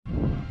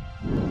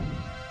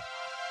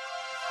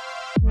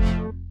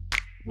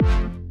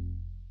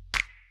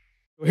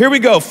Here we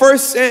go. 1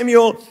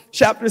 Samuel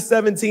chapter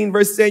 17,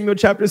 verse Samuel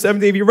chapter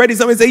 17. If you're ready,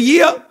 somebody say,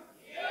 yeah. Here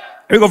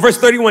we go. Verse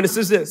 31. It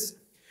says this.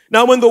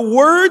 Now, when the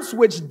words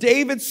which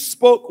David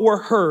spoke were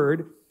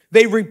heard,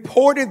 they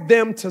reported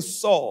them to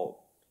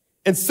Saul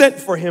and sent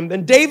for him.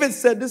 Then David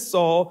said to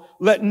Saul,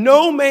 let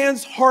no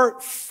man's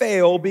heart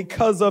fail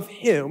because of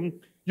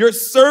him. Your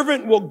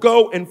servant will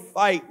go and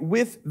fight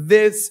with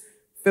this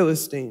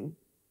Philistine.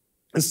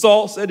 And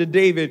Saul said to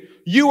David,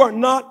 you are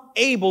not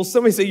able.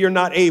 Somebody say, you're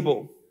not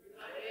able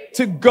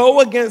to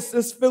go against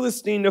this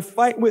Philistine to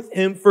fight with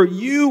him, for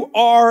you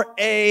are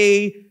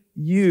a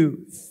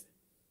youth,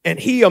 and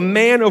he a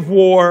man of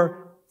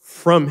war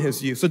from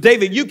his youth. So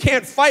David, you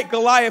can't fight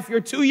Goliath.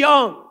 You're too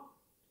young.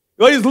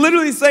 What he's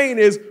literally saying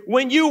is,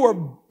 when you were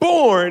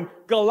born,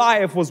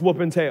 Goliath was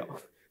whooping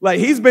tail. Like,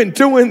 he's been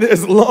doing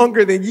this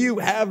longer than you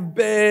have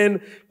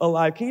been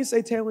alive. Can you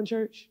say tail in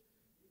church?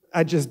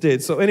 I just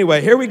did. So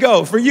anyway, here we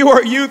go. For you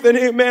are youth and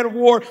a man of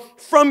war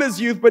from his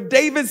youth. But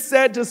David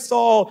said to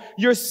Saul,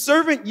 your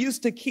servant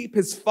used to keep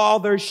his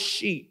father's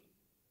sheep.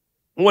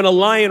 When a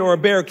lion or a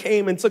bear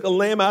came and took a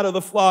lamb out of the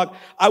flock,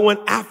 I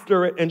went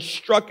after it and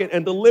struck it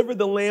and delivered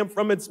the lamb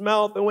from its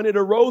mouth. And when it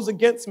arose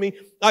against me,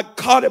 I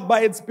caught it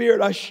by its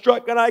beard. I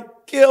struck and I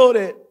killed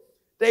it.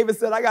 David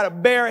said, I got a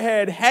bear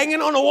head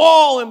hanging on a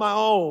wall in my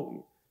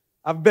home.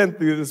 I've been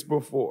through this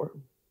before.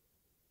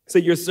 So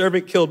your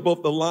servant killed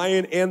both the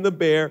lion and the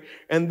bear,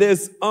 and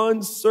this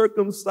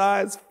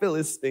uncircumcised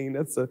Philistine,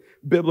 that's a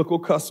biblical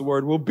cuss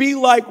word, will be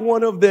like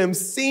one of them,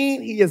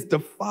 seeing he has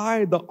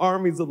defied the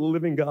armies of the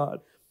living God.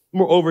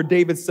 Moreover,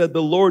 David said,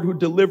 the Lord who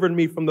delivered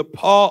me from the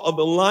paw of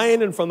the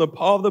lion and from the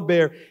paw of the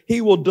bear,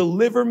 he will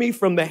deliver me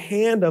from the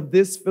hand of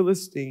this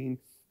Philistine.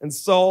 And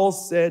Saul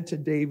said to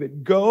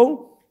David,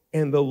 go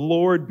and the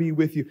Lord be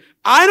with you.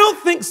 I don't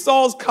think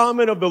Saul's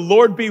comment of the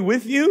Lord be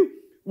with you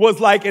was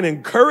like an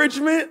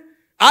encouragement.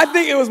 I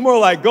think it was more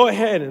like, go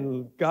ahead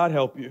and God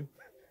help you.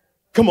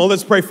 Come on,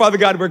 let's pray. Father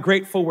God, we're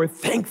grateful. We're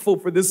thankful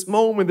for this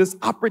moment, this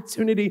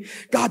opportunity,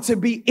 God, to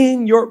be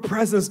in your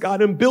presence, God,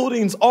 in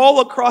buildings all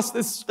across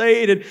this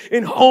state and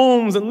in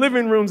homes and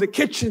living rooms and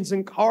kitchens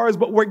and cars.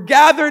 But we're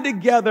gathered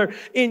together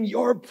in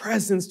your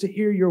presence to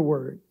hear your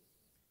word.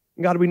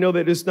 God, we know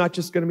that it's not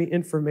just going to be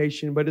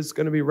information, but it's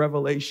going to be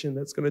revelation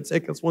that's going to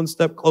take us one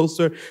step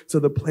closer to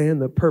the plan,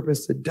 the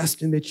purpose, the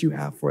destiny that you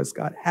have for us.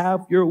 God,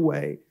 have your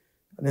way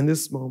in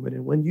this moment.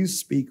 And when you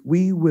speak,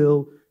 we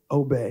will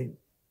obey.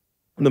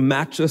 In the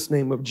matchless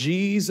name of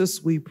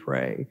Jesus, we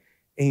pray.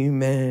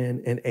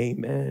 Amen and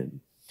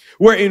amen.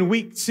 We're in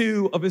week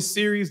 2 of a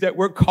series that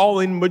we're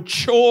calling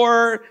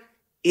Mature-ish.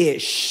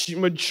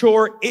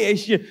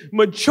 Mature-ish.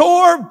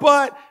 Mature,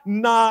 but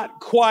not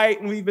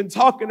quite. And we've been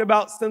talking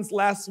about since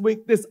last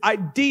week this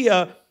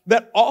idea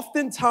that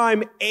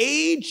oftentimes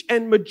age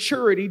and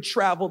maturity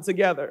travel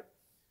together.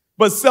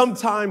 But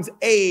sometimes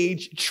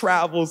age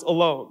travels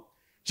alone.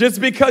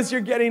 Just because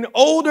you're getting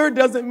older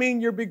doesn't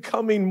mean you're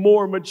becoming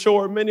more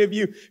mature. Many of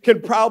you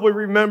can probably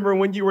remember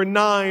when you were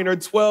 9 or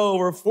 12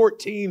 or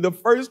 14, the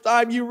first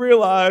time you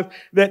realized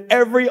that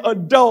every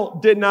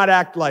adult did not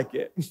act like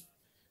it.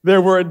 There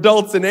were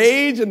adults in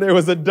age and there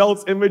was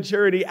adults in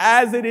maturity.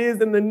 As it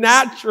is in the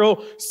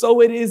natural,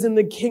 so it is in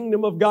the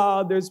kingdom of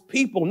God. There's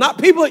people,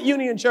 not people at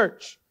Union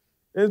Church.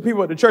 There's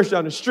people at the church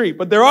down the street,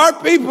 but there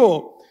are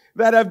people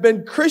that have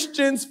been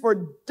Christians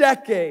for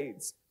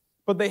decades,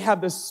 but they have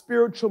the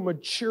spiritual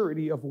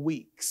maturity of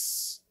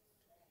weeks.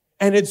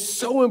 And it's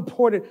so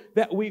important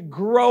that we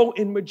grow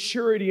in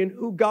maturity in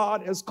who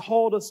God has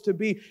called us to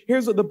be.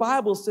 Here's what the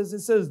Bible says. It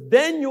says,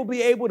 then you'll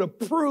be able to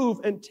prove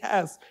and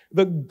test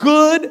the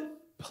good,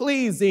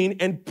 pleasing,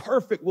 and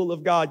perfect will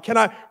of God. Can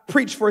I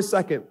preach for a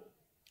second?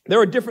 There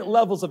are different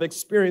levels of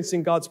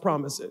experiencing God's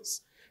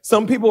promises.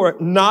 Some people are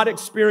not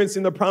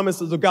experiencing the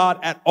promises of God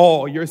at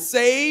all. You're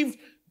saved,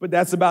 but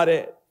that's about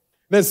it.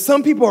 Then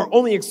some people are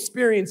only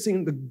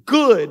experiencing the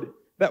good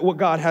that what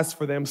God has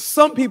for them.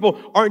 Some people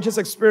aren't just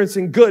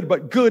experiencing good,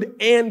 but good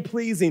and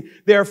pleasing.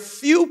 There are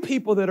few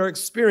people that are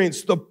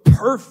experiencing the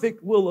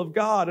perfect will of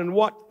God. And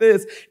watch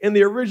this. In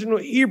the original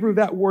Hebrew,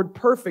 that word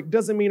perfect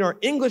doesn't mean our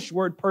English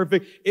word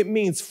perfect. It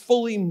means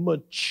fully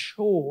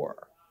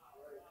mature,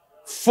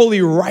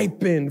 fully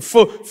ripened,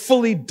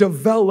 fully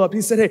developed.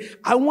 He said, hey,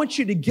 I want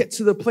you to get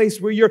to the place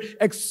where you're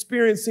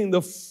experiencing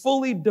the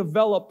fully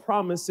developed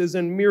promises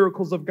and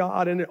miracles of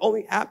God. And it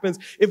only happens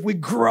if we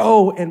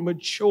grow and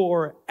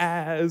mature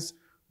as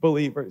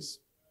believers.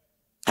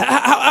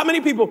 How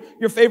many people,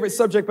 your favorite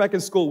subject back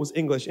in school was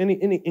English? Any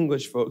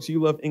English folks?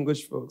 You love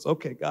English folks.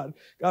 Okay, God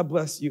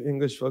bless you,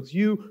 English folks.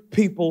 You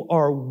people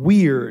are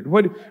weird.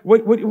 What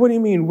do you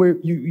mean? Where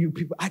you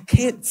people? I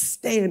can't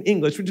stand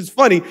English, which is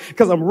funny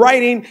because I'm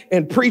writing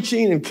and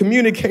preaching and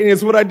communicating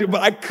is what I do.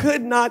 But I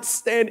could not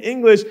stand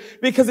English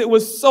because it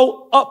was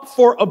so up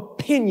for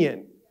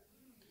opinion.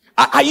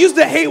 I used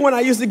to hate when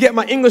I used to get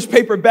my English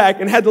paper back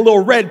and had the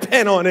little red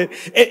pen on it.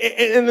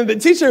 And then the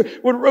teacher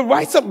would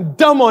write something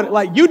dumb on it,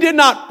 like, you did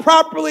not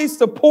properly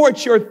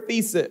support your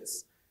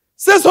thesis.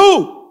 Says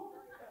who?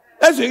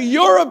 That's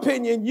your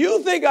opinion.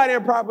 You think I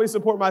didn't properly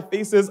support my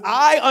thesis.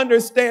 I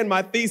understand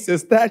my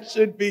thesis. That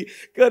should be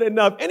good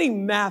enough. Any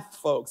math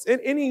folks,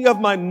 any of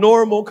my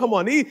normal, come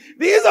on.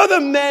 These are the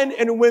men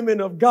and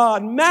women of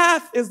God.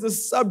 Math is the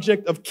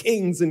subject of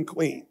kings and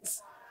queens.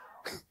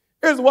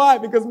 Here's why,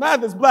 because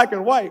math is black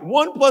and white.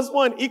 1 +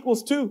 1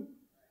 = 2.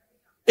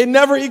 It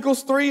never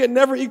equals 3. It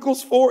never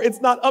equals 4.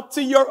 It's not up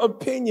to your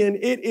opinion.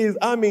 It is,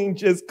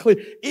 just clear.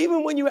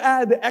 Even when you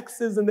add the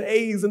X's and the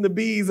A's and the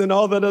B's and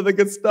all that other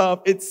good stuff,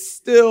 it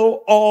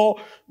still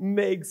all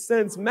makes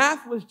sense.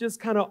 Math was just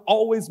kind of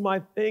always my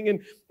thing.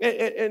 And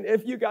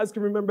if you guys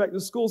can remember back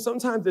to school,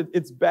 sometimes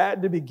it's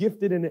bad to be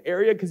gifted in an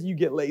area because you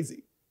get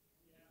lazy.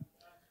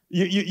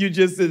 You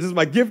just, this is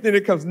my gifting.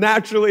 It comes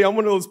naturally. I'm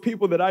one of those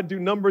people that I do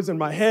numbers in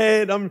my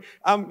head. I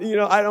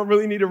don't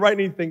really need to write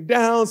anything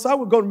down. So I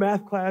would go to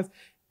math class.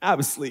 I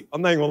was asleep.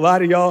 I'm not even gonna lie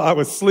to y'all. I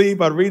was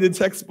asleep. I'd read the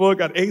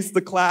textbook. I'd ace the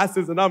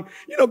classes. And I'm,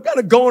 kind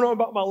of going on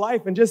about my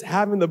life and just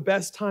having the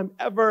best time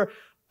ever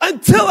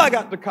until I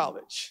got to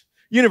college.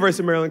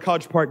 University of Maryland,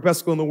 College Park, best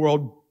school in the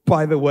world.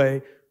 By the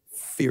way,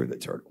 fear the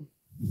turtle.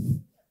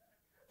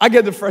 I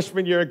get the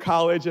freshman year in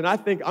college, and I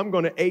think I'm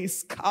going to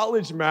ace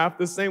college math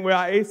the same way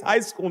I ace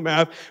high school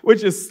math,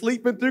 which is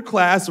sleeping through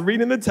class,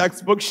 reading the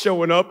textbook,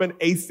 showing up, and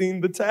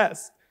acing the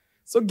test.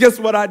 So guess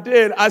what I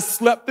did? I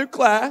slept through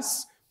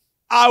class.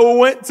 I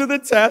went to the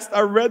test.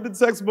 I read the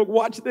textbook.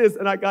 Watch this.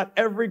 And I got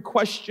every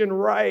question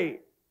right.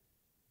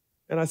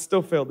 And I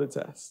still failed the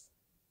test.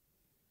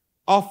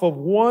 Off of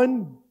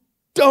one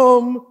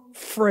dumb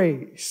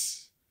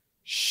phrase.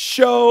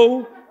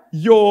 Show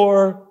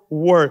your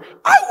word.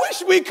 I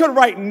wish we could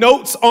write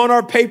notes on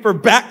our paper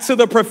back to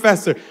the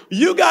professor.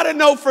 You got to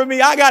know for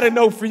me. I got to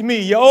know for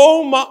me.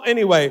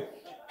 Anyway.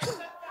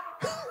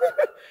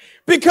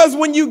 Because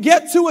when you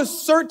get to a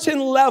certain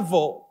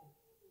level,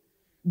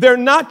 they're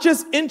not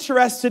just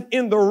interested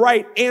in the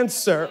right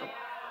answer.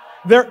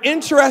 They're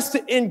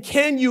interested in,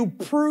 can you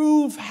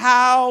prove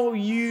how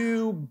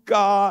you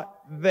got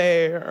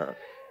there?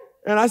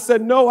 And I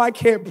said, no, I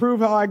can't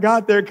prove how I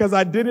got there because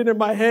I did it in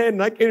my head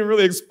and I can't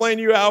really explain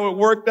to you how it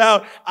worked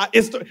out. I'm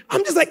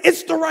just like,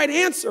 it's the right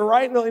answer,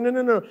 right?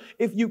 No.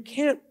 If you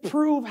can't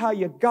prove how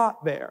you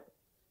got there,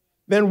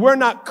 then we're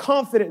not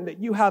confident that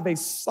you have a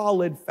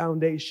solid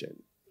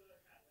foundation.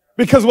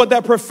 Because what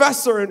that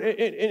professor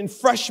in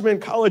freshman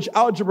college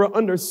algebra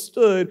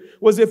understood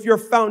was if your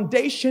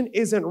foundation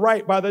isn't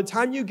right, by the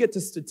time you get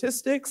to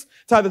statistics,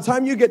 by the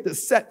time you get to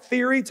set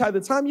theory, by the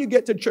time you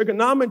get to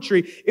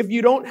trigonometry, if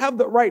you don't have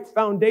the right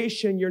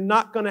foundation, you're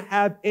not going to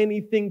have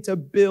anything to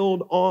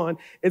build on.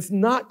 It's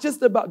not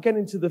just about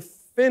getting to the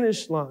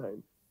finish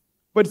line,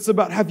 but it's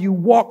about have you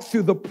walked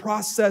through the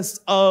process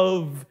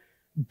of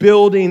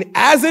building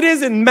as it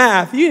is in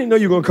math. You didn't know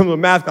you were going to come to a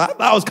math class. I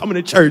thought I was coming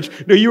to church.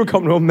 No, you were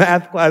coming to a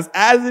math class.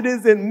 As it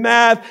is in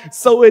math,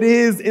 so it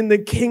is in the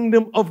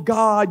kingdom of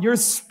God. Your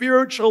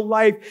spiritual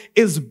life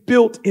is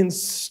built in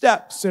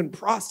steps and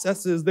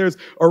processes. There's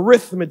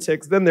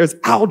arithmetic, then there's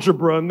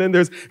algebra, and then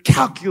there's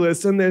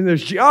calculus, and then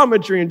there's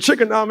geometry and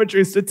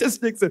trigonometry and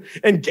statistics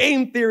and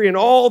game theory and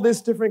all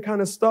this different kind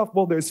of stuff.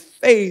 Well, there's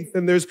faith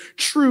and there's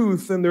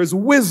truth and there's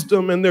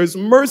wisdom and there's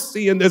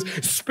mercy and there's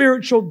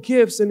spiritual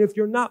gifts. And if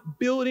you're not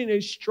building a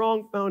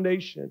strong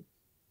foundation,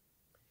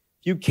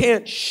 you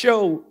can't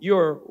show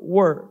your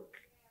work.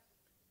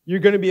 You're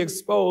going to be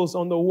exposed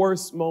on the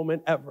worst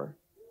moment ever.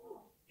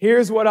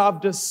 Here's what I've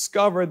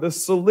discovered. The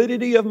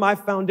solidity of my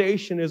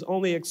foundation is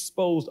only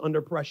exposed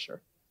under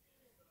pressure.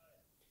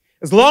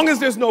 As long as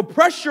there's no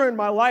pressure in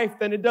my life,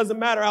 then it doesn't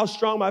matter how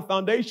strong my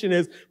foundation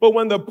is. But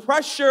when the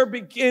pressure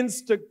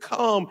begins to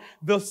come,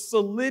 the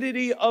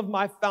solidity of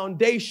my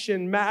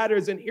foundation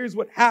matters. And here's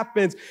what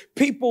happens.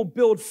 People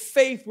build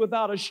faith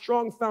without a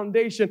strong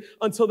foundation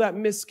until that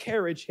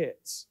miscarriage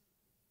hits.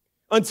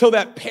 Until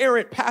that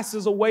parent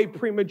passes away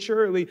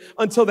prematurely,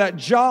 until that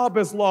job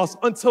is lost,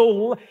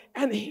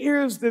 and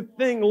here's the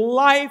thing,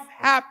 life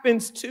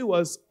happens to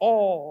us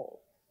all.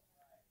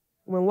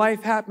 When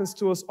life happens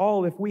to us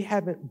all, if we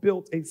haven't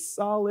built a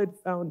solid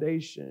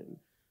foundation,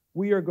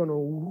 we are going to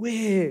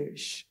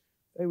wish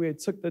that we had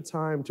took the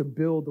time to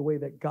build the way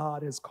that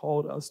God has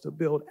called us to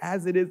build.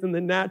 As it is in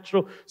the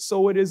natural,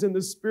 so it is in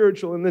the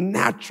spiritual. In the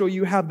natural,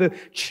 you have the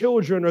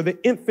children or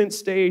the infant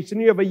stage,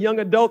 and you have a young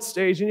adult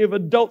stage, and you have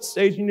adult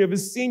stage, and you have a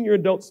senior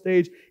adult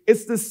stage.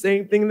 It's the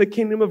same thing in the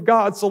kingdom of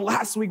God. So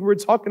last week we were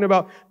talking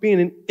about being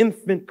an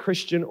infant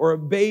Christian or a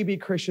baby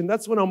Christian.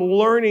 That's when I'm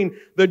learning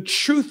the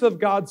truth of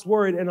God's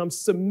word and I'm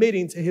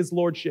submitting to his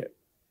lordship.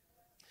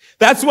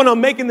 That's when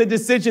I'm making the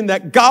decision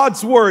that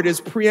God's word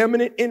is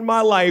preeminent in my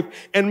life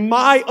and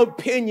my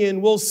opinion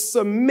will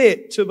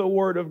submit to the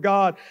word of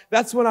God.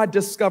 That's when I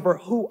discover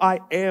who I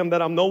am, that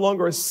I'm no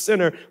longer a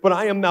sinner, but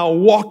I am now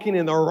walking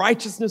in the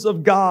righteousness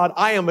of God.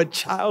 I am a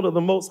child of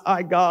the Most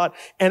High God,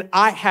 and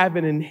I have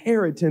an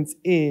inheritance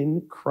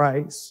in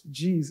Christ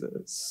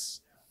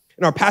Jesus.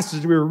 In our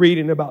passage we were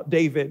reading about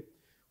David,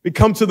 we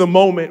come to the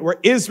moment where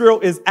Israel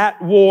is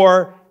at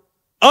war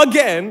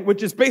again,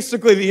 which is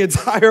basically the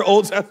entire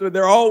Old Testament.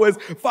 They're always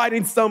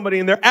fighting somebody,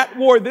 and they're at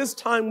war this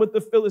time with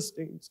the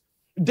Philistines.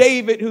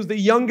 David, who's the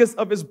youngest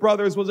of his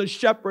brothers, was a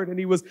shepherd, and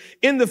he was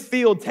in the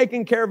field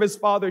taking care of his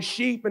father's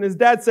sheep. And his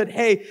dad said,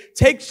 hey,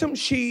 take some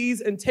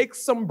cheese and take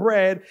some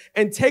bread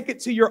and take it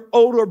to your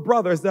older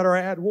brothers that are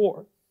at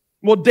war.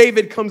 Well,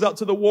 David comes out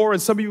to the war,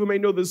 and some of you may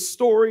know this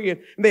story, and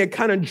they had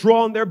kind of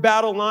drawn their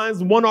battle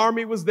lines. One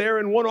army was there,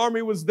 and one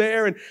army was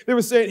there, and they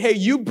were saying, hey,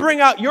 you bring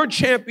out your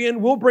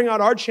champion, we'll bring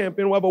out our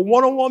champion, we'll have a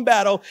one-on-one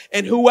battle,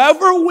 and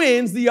whoever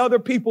wins, the other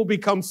people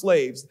become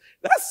slaves.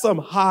 That's some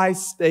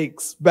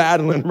high-stakes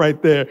battling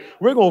right there.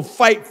 We're going to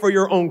fight for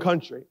your own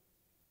country.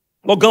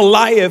 Well,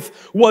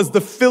 Goliath was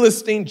the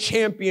Philistine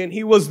champion.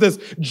 He was this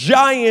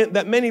giant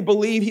that many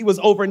believe he was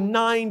over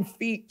 9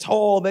 feet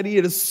tall, that he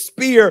had a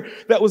spear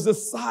that was the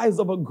size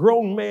of a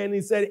grown man. He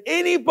said,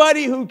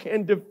 anybody who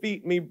can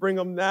defeat me, bring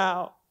them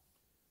now.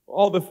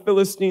 All the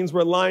Philistines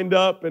were lined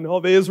up and all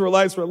the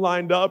Israelites were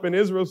lined up, and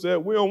Israel said,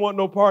 we don't want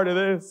no part of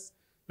this.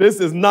 This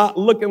is not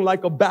looking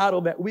like a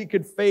battle that we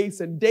could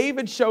face. And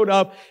David showed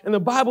up, and the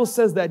Bible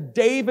says that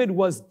David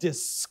was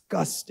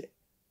disgusted.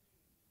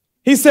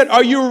 He said,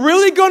 are you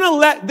really going to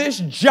let this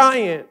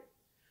giant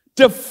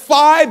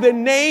defy the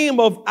name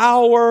of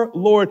our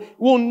Lord?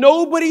 Will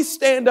nobody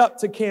stand up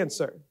to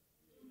cancer?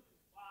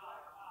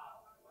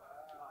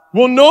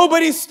 Will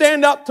nobody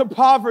stand up to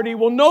poverty?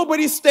 Will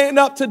nobody stand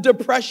up to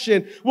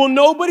depression? Will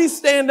nobody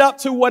stand up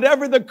to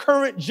whatever the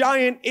current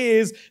giant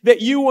is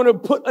that you want to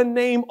put a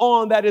name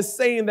on that is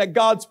saying that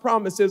God's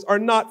promises are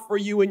not for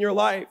you in your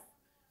life?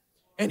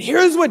 And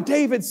here's what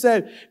David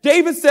said.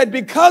 David said,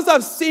 because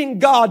I've seen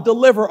God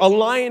deliver a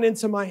lion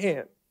into my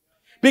hand,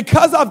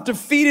 because I've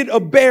defeated a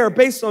bear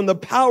based on the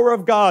power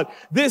of God,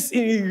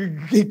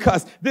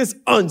 because this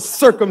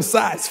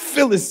uncircumcised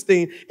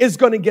Philistine is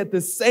going to get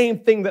the same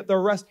thing that the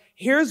rest.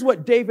 Here's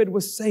what David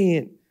was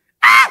saying.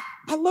 I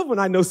love when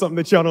I know something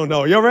that y'all don't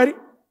know. Y'all ready?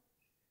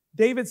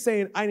 David's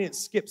saying, I didn't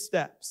skip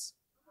steps.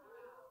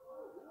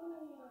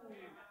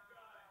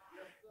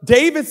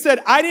 David said,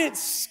 I didn't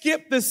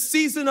skip the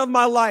season of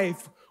my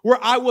life where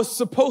I was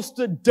supposed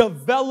to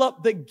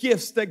develop the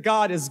gifts that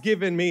God has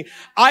given me.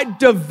 I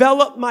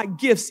developed my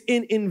gifts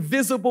in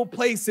invisible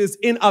places,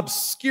 in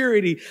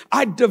obscurity.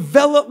 I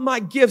developed my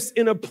gifts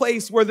in a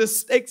place where the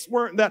stakes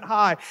weren't that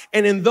high.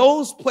 And in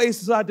those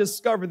places, I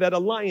discovered that a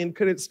lion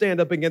couldn't stand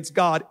up against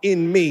God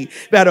in me,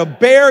 that a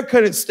bear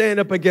couldn't stand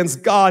up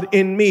against God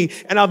in me.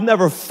 And I've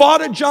never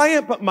fought a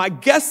giant, but my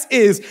guess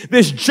is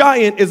this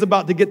giant is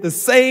about to get the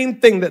same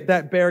thing that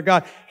that bear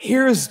got.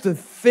 Here's the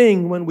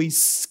thing, when we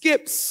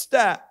skip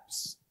steps,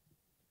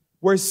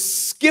 we're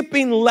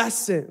skipping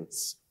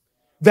lessons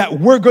that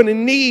we're going to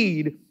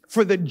need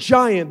for the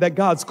giant that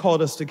God's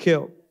called us to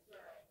kill.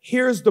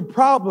 Here's the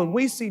problem.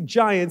 We see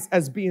giants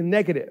as being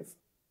negative.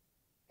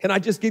 Can I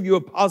just give you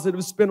a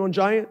positive spin on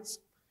giants?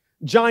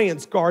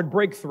 Giants guard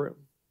breakthrough.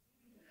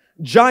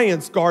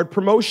 Giants guard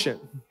promotion.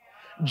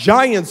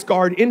 Giants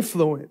guard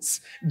influence.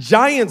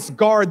 Giants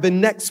guard the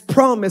next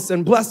promise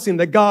and blessing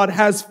that God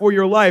has for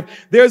your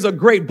life. There's a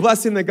great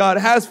blessing that God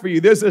has for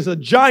you. There's a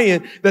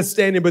giant that's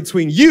standing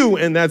between you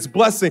and that's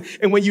blessing.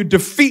 And when you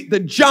defeat the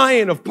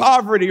giant of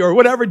poverty or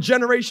whatever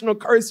generational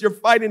curse you're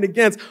fighting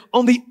against,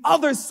 on the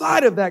other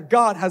side of that,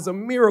 God has a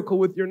miracle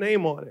with your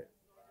name on it.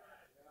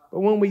 But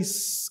when we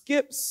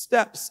skip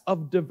steps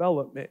of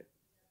development,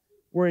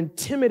 we're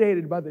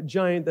intimidated by the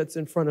giant that's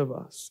in front of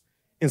us,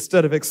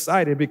 instead of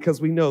excited because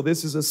we know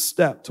this is a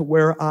step to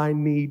where I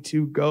need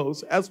to go.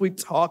 So as we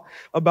talk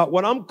about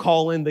what I'm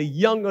calling the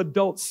young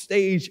adult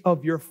stage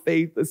of your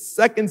faith, the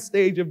second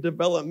stage of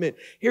development,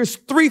 here's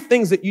 3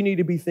 things that you need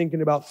to be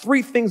thinking about.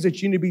 3 things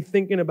that you need to be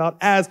thinking about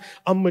as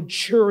I'm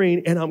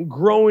maturing and I'm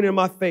growing in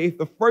my faith.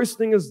 The first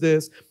thing is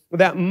this,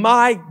 that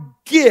my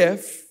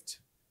gift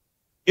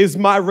is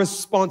my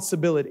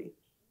responsibility.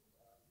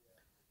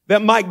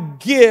 That my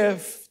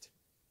gift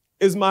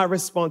is my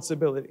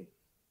responsibility.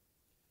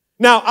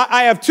 Now,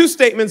 I have 2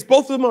 statements.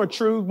 Both of them are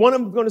true. One of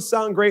them is going to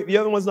sound great. The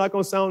other one's not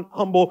going to sound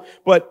humble,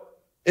 but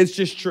it's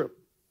just true.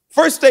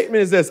 First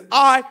statement is this.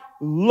 I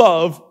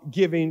love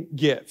giving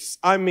gifts.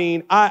 I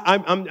mean,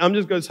 I'm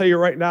just going to tell you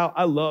right now,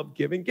 I love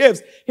giving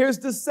gifts. Here's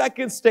the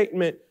second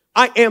statement.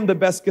 I am the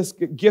best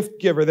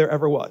gift giver there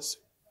ever was.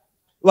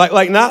 Not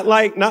like,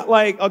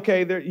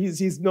 okay,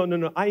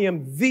 no. I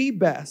am the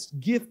best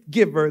gift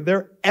giver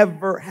there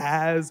ever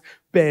has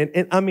been.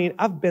 And I mean,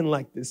 I've been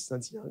like this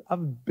since young.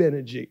 I've been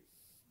a G.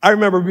 I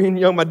remember being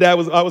young. I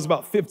was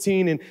about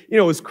 15 and,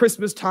 it was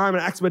Christmas time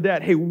and I asked my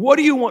dad, hey, what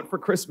do you want for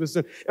Christmas?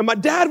 And my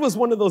dad was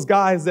one of those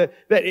guys that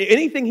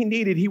anything he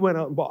needed, he went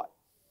out and bought.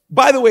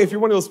 By the way, if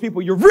you're one of those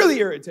people, you're really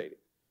irritated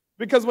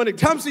because when it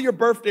comes to your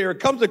birthday or it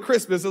comes to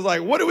Christmas, it's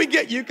like, what do we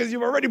get you? Because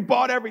you've already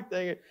bought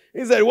everything. And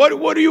he said,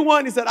 what do you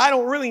want? He said, I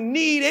don't really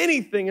need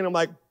anything. And I'm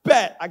like,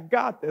 bet, I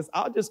got this.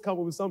 I'll just come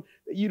up with something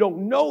that you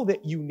don't know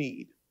that you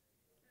need.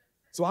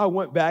 So I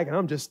went back and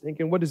I'm just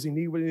thinking, what does he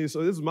need?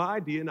 So this is my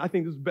idea, and I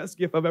think this is the best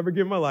gift I've ever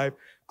given my life.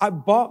 I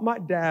bought my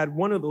dad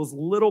one of those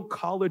little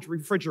college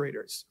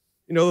refrigerators.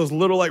 Those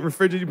little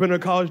refrigerators you put in a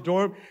college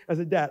dorm. I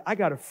said, Dad, I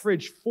got a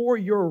fridge for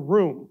your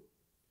room.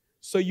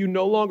 so you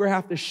no longer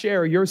have to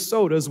share your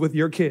sodas with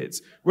your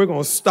kids. We're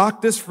going to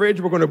stock this fridge.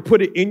 We're going to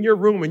put it in your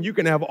room, and you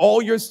can have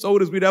all your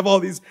sodas. We'd have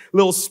all these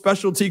little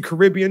specialty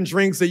Caribbean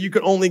drinks that you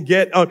could only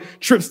get on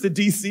trips to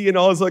D.C. and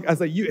all this. Like, I was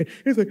like,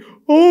 he's like,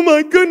 oh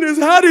my goodness,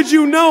 how did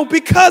you know?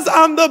 Because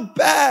I'm the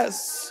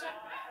best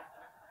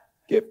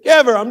gift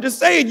giver. I'm just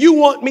saying, you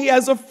want me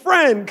as a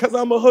friend because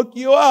I'm going to hook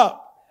you up.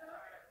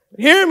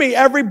 Hear me,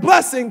 every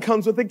blessing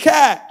comes with a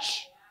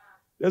catch.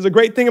 There's a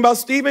great thing about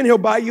Stephen. He'll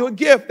buy you a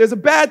gift. There's a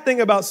bad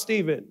thing about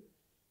Stephen.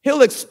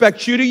 He'll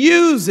expect you to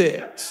use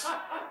it.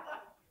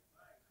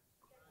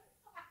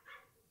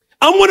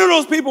 I'm one of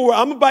those people where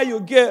I'm going to buy you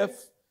a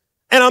gift,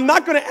 and I'm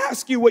not going to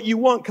ask you what you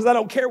want because I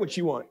don't care what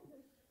you want.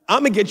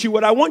 I'm going to get you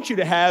what I want you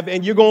to have,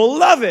 and you're going to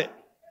love it.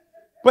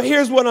 But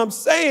here's what I'm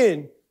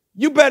saying.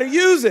 You better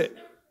use it.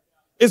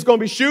 It's going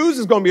to be shoes.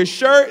 It's going to be a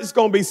shirt. It's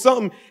going to be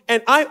something.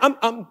 And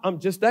I'm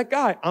just that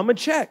guy. I'm a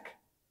check.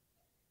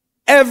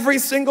 Every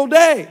single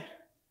day.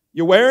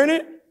 You wearing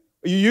it?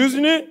 Are you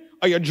using it?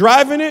 Are you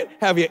driving it?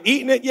 Have you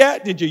eaten it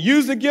yet? Did you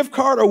use the gift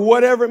card or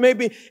whatever it may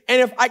be? And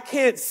if I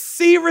can't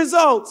see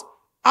results,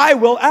 I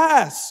will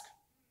ask.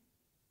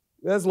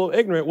 That's a little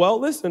ignorant. Well,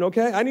 listen,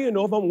 okay? I need to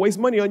know if I'm going to waste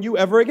money on you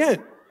ever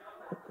again.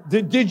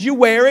 Did you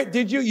wear it?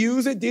 Did you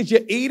use it? Did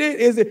you eat it?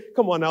 Is it?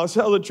 Come on now,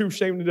 tell the truth,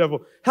 shame the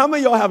devil. How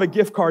many of y'all have a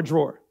gift card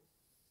drawer?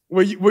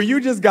 Where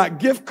you just got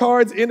gift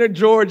cards in a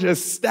drawer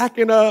just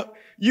stacking up?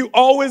 You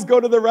always go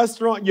to the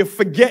restaurant, you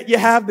forget you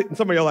have the,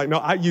 some of you are like, no,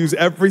 I use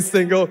every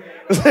single,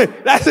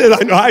 that's it,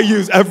 I know, I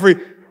use every,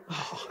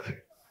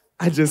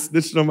 I just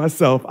snitched on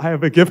myself. I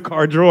have a gift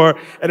card drawer,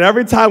 and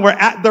every time we're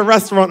at the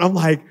restaurant, I'm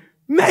like,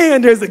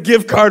 man, there's a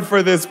gift card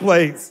for this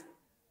place.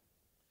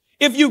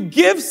 If you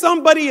give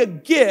somebody a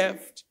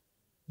gift,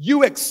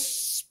 you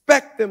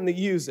expect them to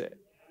use it.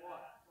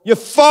 You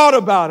thought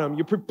about them.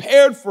 You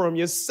prepared for them.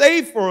 You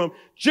saved for them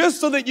just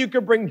so that you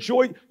could bring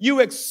joy. You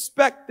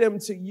expect them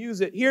to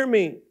use it. Hear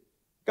me.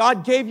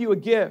 God gave you a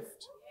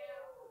gift.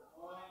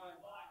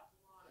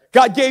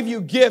 God gave you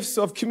gifts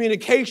of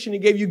communication. He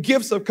gave you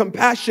gifts of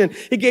compassion.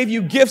 He gave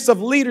you gifts of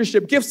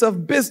leadership, gifts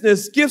of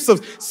business, gifts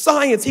of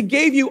science. He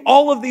gave you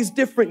all of these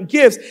different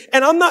gifts.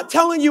 And I'm not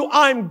telling you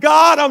I'm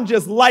God. I'm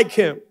just like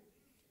him.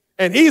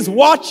 And he's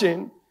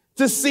watching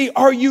to see,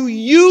 are you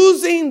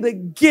using the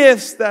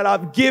gifts that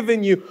I've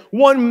given you?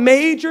 One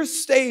major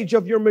stage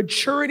of your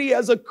maturity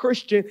as a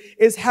Christian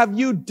is, have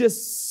you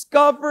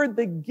discovered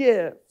the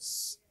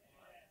gifts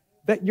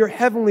that your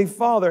heavenly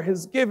Father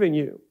has given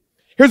you?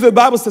 Here's what the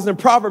Bible says in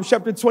Proverbs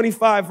chapter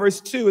 25,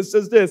 verse 2. It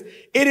says this: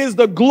 it is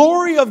the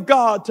glory of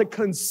God to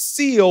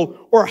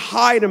conceal or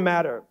hide a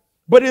matter,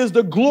 but it is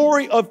the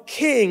glory of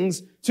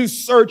kings to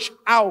search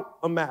out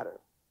a matter.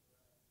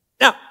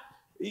 Now,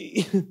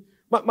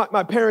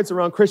 my parents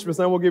around Christmas,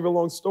 and I won't give you a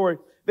long story,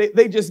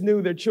 they just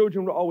knew their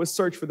children would always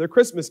search for their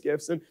Christmas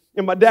gifts. And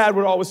my dad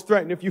would always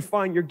threaten, if you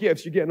find your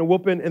gifts, you're getting a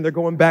whooping and they're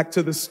going back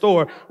to the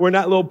store. We're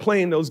not little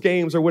playing those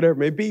games or whatever it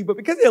may be. But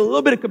because he had a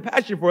little bit of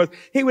compassion for us,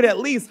 he would at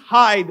least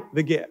hide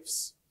the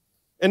gifts.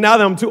 And now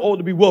that I'm too old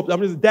to be whooped,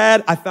 I'm just,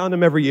 Dad, I found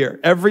them every year.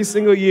 Every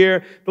single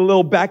year, the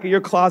little back of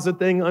your closet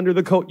thing under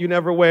the coat you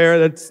never wear,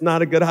 that's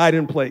not a good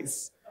hiding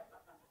place.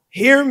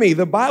 Hear me.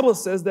 The Bible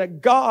says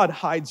that God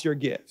hides your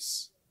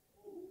gifts.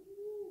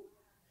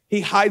 He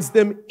hides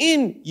them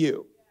in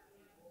you.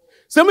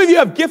 Some of you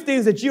have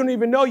giftings that you don't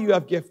even know you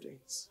have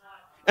giftings.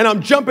 And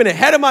I'm jumping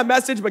ahead of my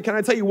message, but can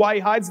I tell you why he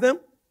hides them?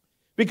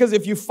 Because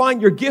if you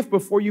find your gift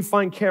before you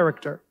find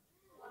character,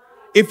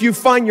 if you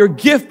find your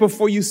gift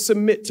before you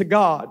submit to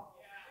God,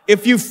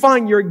 if you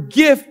find your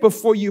gift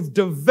before you've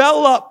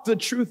developed the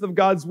truth of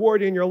God's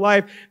word in your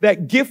life,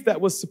 that gift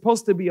that was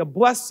supposed to be a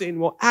blessing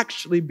will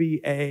actually be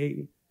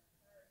a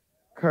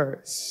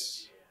curse.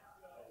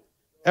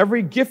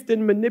 Every gifted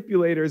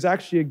manipulator is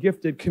actually a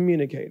gifted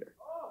communicator.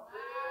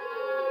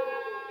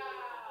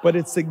 But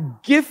it's a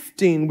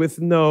gifting with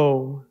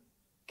no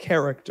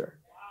character.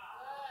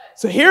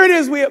 So here it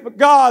is, we have a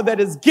God that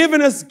has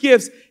given us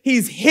gifts.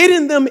 He's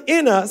hidden them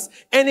in us,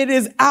 and it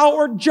is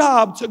our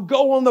job to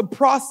go on the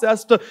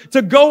process,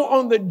 to go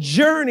on the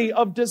journey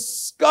of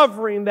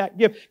discovering that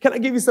gift. Can I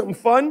give you something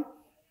fun?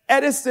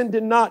 Edison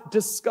did not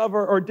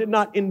discover or did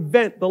not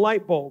invent the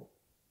light bulb.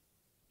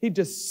 He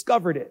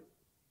discovered it.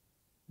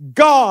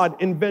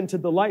 God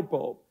invented the light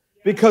bulb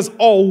because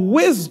all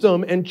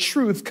wisdom and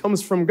truth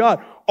comes from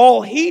God.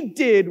 All he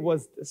did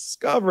was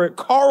discover it.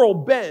 Carl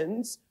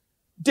Benz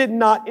did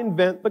not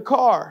invent the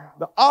car,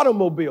 the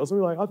automobile. Some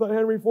people are like, I thought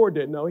Henry Ford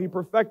did. No, he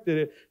perfected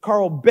it.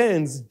 Carl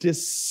Benz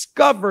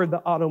discovered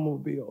the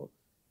automobile.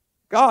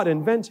 God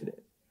invented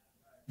it.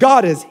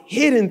 God has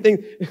hidden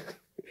things.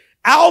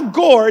 Al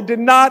Gore did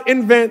not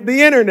invent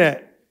the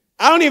internet.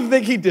 I don't even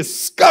think he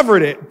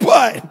discovered it,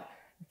 but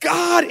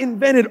God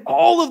invented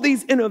all of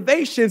these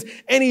innovations,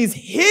 and he's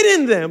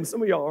hidden them.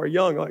 Some of y'all are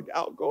young, like,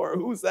 Al Gore,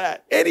 who's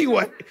that?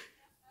 Anyway,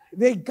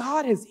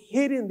 God has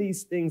hidden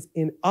these things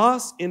in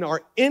us, in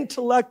our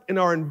intellect, in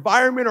our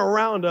environment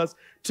around us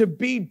to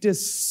be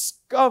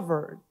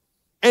discovered.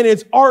 And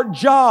it's our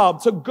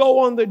job to go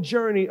on the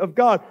journey of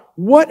God.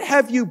 What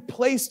have you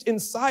placed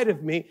inside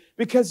of me?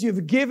 Because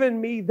you've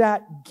given me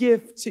that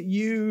gift to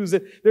use.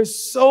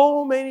 There's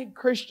so many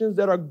Christians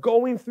that are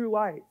going through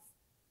life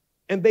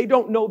and they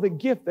don't know the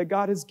gift that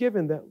God has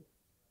given them.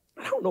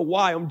 I don't know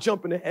why I'm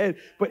jumping ahead,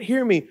 but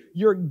hear me.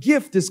 Your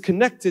gift is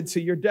connected to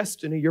your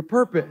destiny, your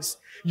purpose.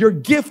 Your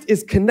gift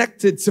is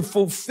connected to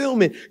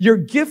fulfillment. Your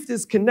gift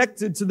is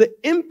connected to the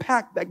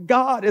impact that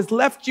God has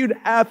left you to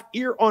have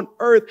here on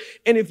earth.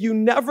 And if you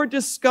never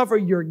discover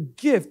your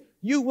gift,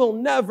 you will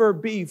never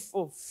be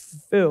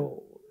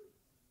fulfilled.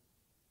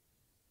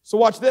 So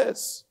watch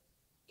this.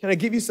 Can I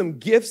give you some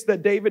gifts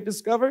that David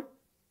discovered?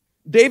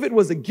 David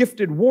was a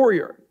gifted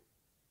warrior.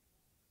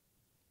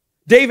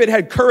 David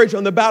had courage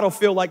on the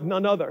battlefield like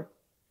none other.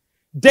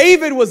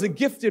 David was a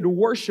gifted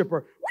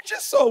worshiper, which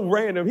is so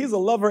random. He's a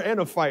lover and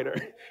a fighter.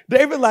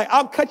 David, like,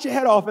 I'll cut your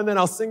head off and then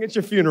I'll sing at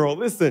your funeral.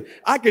 Listen,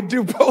 I could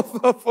do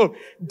both of them.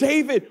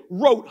 David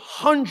wrote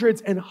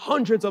hundreds and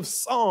hundreds of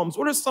psalms.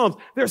 What are psalms?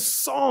 They're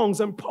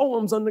songs and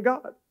poems unto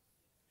God.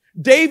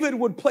 David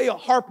would play a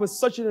harp with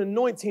such an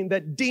anointing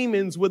that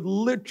demons would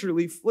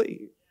literally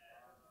flee.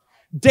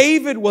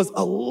 David was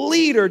a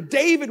leader.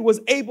 David was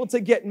able to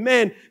get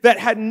men that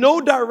had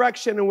no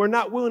direction and were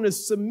not willing to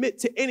submit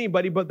to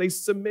anybody, but they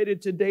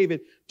submitted to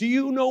David. Do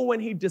you know when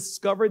he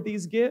discovered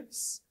these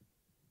gifts?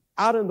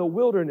 Out in the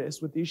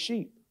wilderness with these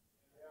sheep.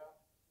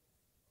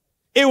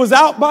 It was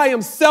out by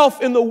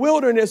himself in the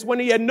wilderness when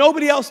he had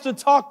nobody else to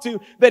talk to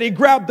that he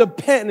grabbed a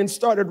pen and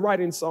started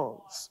writing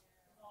songs.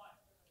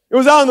 It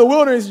was out in the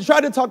wilderness. He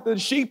tried to talk to the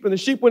sheep and the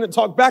sheep wouldn't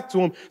talk back to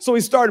him. So he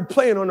started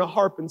playing on a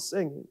harp and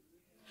singing.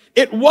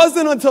 It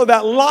wasn't until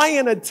that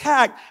lion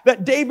attacked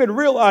that David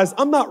realized,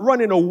 I'm not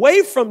running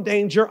away from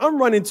danger.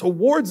 I'm running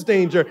towards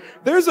danger.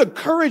 There's a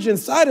courage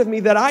inside of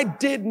me that I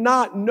did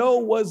not know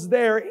was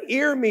there.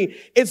 Hear me.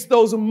 It's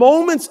those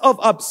moments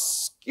of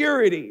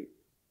obscurity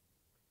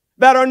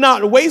that are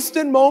not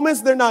wasted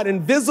moments. They're not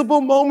invisible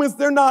moments.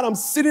 They're not, I'm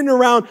sitting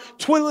around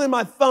twiddling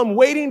my thumb,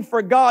 waiting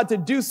for God to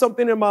do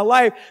something in my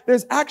life.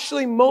 There's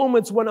actually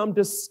moments when I'm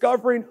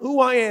discovering who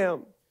I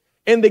am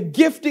and the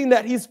gifting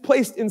that he's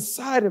placed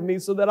inside of me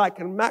so that I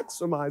can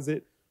maximize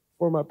it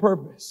for my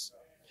purpose.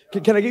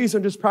 Can I give you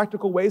some just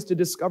practical ways to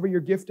discover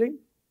your gifting?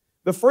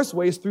 The first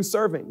way is through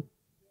serving.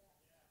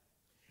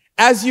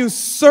 As you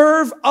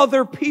serve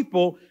other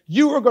people,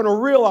 you are going to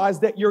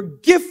realize that you're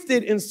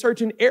gifted in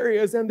certain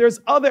areas and there's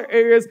other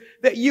areas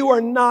that you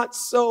are not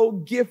so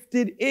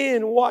gifted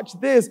in. Watch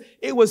this.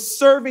 It was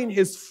serving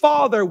his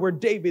father where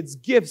David's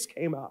gifts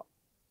came out.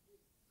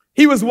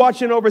 He was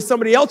watching over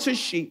somebody else's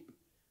sheep,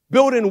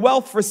 building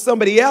wealth for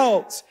somebody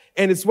else.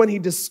 And it's when he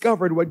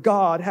discovered what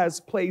God has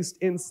placed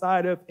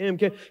inside of him.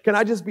 Can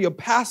I just be a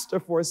pastor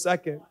for a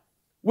second?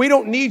 We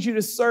don't need you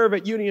to serve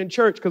at Union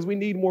Church because we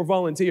need more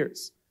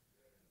volunteers.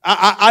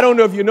 I don't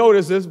know if you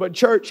noticed this, but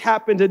church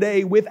happened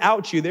today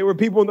without you. There were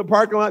people in the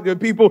parking lot. There were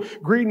people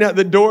greeting at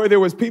the door. There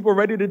was people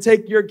ready to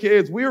take your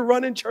kids. We're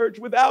running church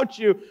without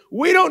you.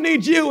 We don't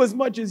need you as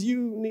much as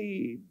you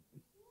need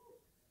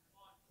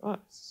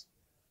us.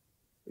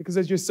 Because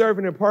as you're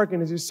serving in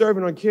parking, as you're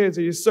serving on kids,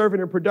 as you're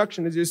serving in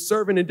production, as you're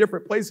serving in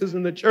different places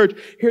in the church,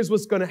 here's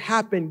what's going to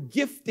happen.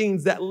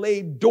 Giftings that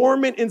lay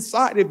dormant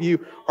inside of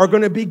you are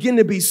going to begin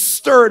to be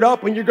stirred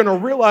up, and you're going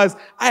to realize,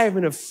 I have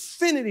an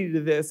affinity to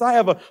this. I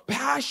have a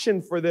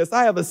passion for this.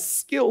 I have a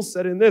skill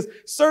set in this.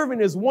 Serving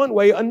is one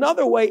way.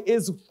 Another way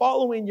is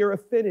following your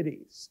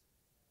affinities.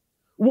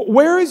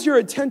 Where is your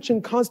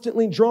attention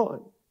constantly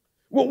drawn?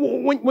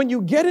 When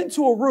you get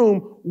into a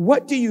room,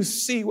 what do you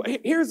see?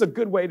 Here's a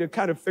good way to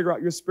kind of figure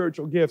out your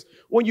spiritual gifts.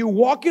 When you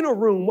walk in a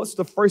room, what's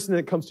the first thing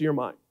that comes to your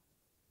mind?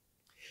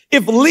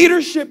 If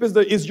leadership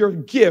is your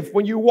gift,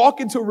 when you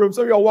walk into a room,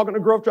 some of y'all walk in a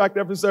Growth Track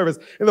after service,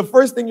 and the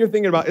first thing you're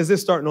thinking about is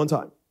this starting on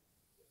time.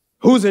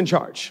 Who's in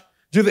charge?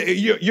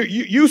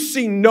 You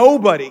see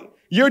nobody.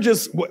 You're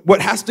just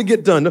what has to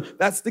get done.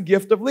 That's the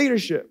gift of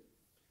leadership.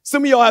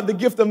 Some of y'all have the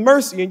gift of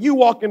mercy, and you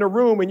walk in a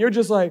room, and you're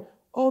just like,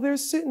 oh, they're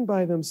sitting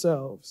by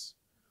themselves.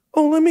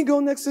 Oh, let me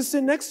go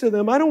sit next to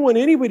them. I don't want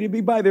anybody to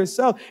be by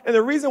themselves. And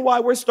the reason why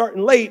we're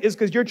starting late is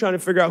because you're trying to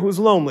figure out who's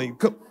lonely.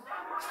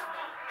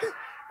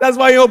 That's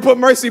why you don't put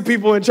mercy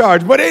people in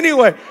charge. But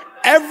anyway,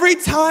 every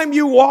time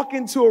you walk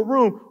into a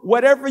room,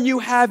 whatever you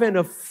have an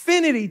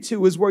affinity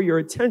to is where your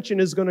attention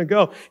is going to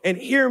go. And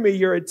hear me,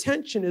 your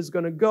attention is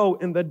going to go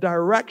in the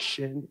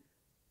direction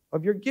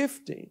of your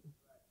gifting.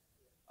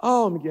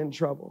 Oh, I'm getting in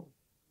trouble.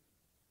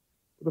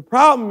 The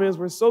problem is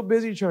we're so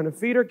busy trying to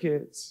feed our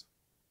kids,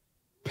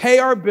 pay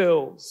our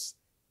bills,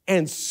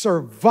 and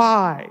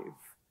survive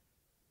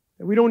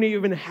that we don't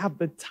even have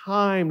the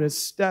time to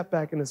step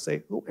back and to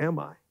say, who am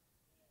I?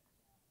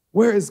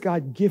 Where has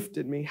God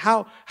gifted me?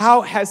 How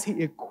has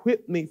he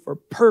equipped me for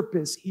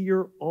purpose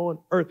here on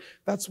earth?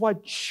 That's why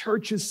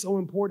church is so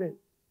important.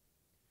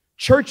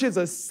 Church is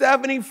a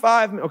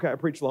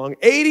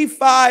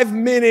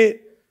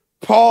 85-minute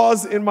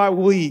pause in my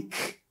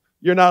week.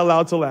 You're not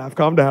allowed to laugh.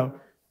 Calm down.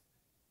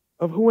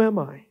 Of who am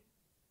I?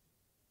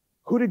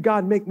 Who did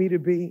God make me to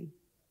be?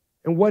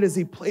 And what has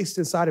he placed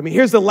inside of me?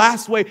 Here's the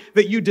last way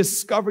that you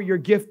discover your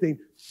gifting,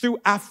 through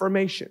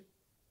affirmation.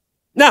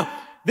 Now,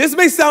 this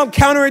may sound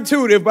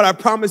counterintuitive, but I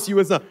promise you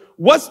it's not.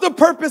 What's the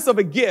purpose of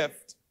a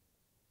gift?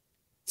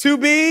 To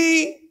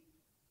be...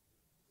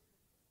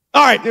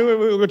 All right,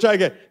 we'll try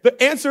again.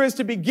 The answer is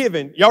to be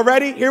given. Y'all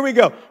ready? Here we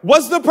go.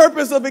 What's the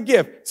purpose of a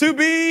gift? To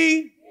be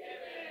given.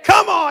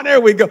 Come on,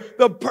 there we go.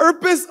 The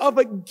purpose of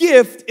a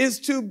gift is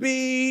to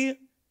be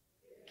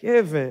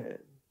given.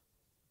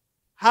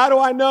 How do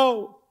I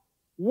know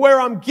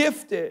where I'm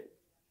gifted?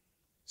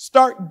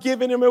 Start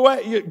giving them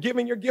away. You're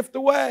giving your gift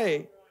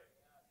away.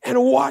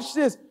 And watch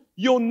this.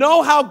 You'll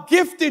know how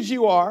gifted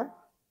you are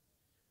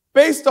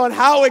based on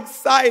how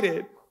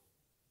excited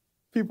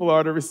people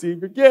are to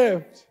receive your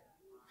gift.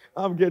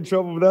 I'm getting in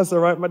trouble, but that's all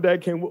right. My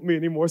dad can't whoop me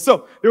anymore.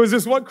 So there was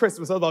this one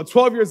Christmas. I was about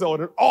 12 years old,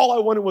 and all I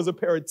wanted was a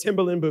pair of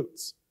Timberland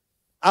boots.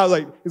 I was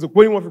like, he's like,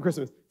 what do you want for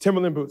Christmas?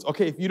 Timberland boots.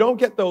 Okay, if you don't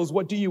get those,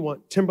 what do you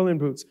want? Timberland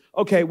boots.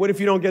 Okay, what if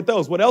you don't get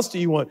those? What else do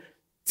you want?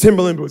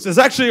 Timberland boots. That's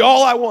actually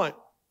all I want.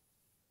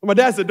 And my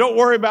dad said, don't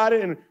worry about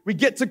it. And we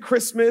get to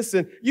Christmas,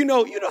 and you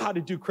know how to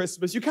do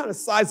Christmas. You kind of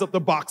size up the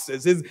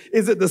boxes. Is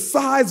it the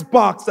size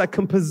box that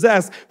can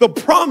possess the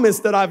promise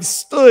that I've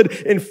stood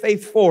in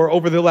faith for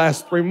over the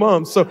last 3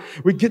 months? So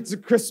we get to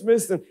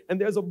Christmas, and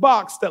there's a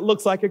box that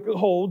looks like it could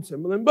hold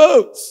Timberland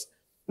boots.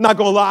 Not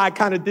gonna lie, I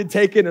kind of did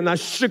take it, and I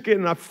shook it,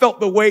 and I felt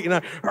the weight, and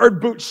I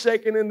heard boots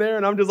shaking in there,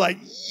 and I'm just like,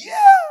 yeah!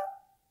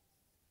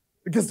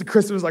 It gets to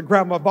Christmas, I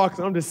grab my box,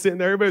 and I'm just sitting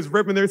there. Everybody's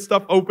ripping their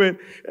stuff open,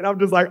 and I'm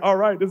just like, all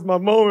right, this is my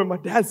moment. My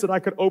dad said I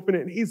could open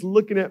it, and he's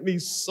looking at me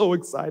so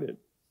excited.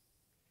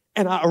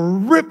 And I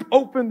rip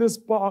open this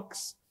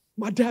box.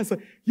 My dad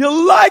said,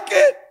 you like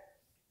it?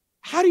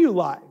 How do you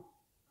lie?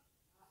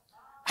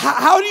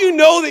 How do you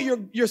know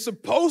that you're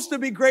supposed to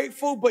be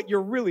grateful, but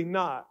you're really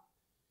not?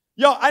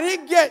 Yo, I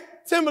didn't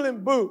get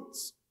Timberland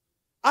boots.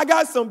 I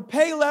got some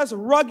Payless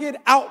rugged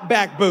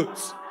Outback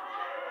boots.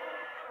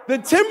 The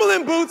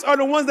Timberland boots are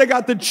the ones that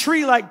got the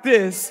tree like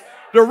this.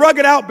 The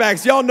rugged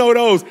Outbacks, y'all know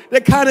those.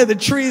 They're kind of, the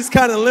trees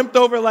kind of limped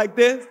over like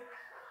this.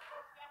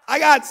 I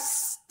got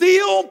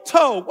steel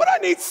toe. What do I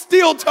need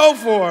steel toe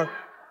for?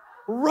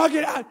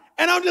 Rugged out.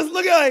 And I'm just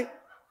looking like,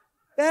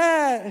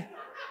 Dad,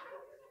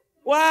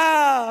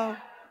 wow,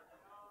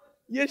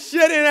 you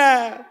shouldn't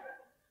have.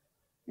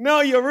 No,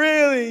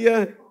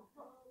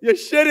 you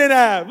shouldn't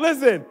have.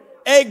 Listen,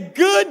 a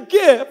good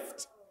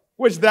gift,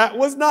 which that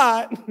was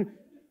not,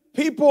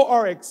 people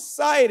are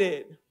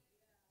excited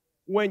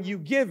when you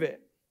give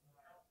it.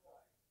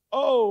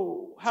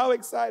 Oh, how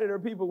excited are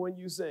people when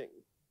you sing?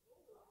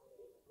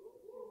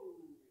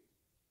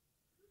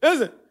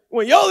 Listen,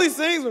 when Yoli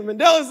sings, when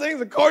Mandela sings,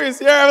 the chorus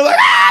here, I was like,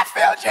 I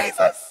feel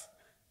Jesus.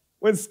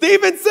 When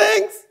Stephen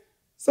sings,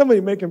 somebody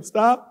make him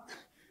stop.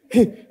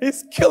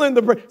 He's killing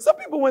the... Some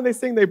people, when they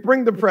sing, they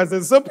bring the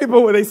presence. Some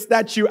people, when they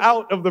snatch you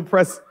out of the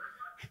presence.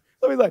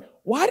 Somebody's like,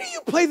 why do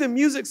you play the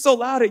music so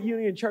loud at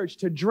Union Church?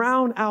 To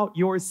drown out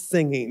your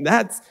singing.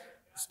 That's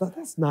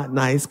not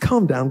nice.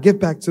 Calm down. Get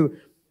back to...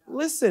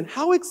 Listen,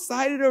 how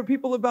excited are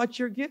people about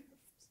your gift?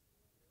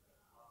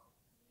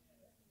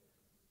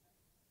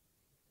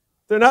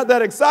 If they're not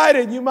that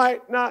excited, you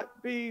might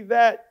not be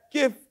that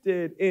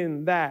gifted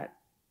in that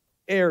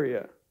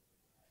area.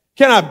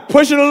 Can I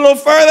push it a little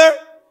further?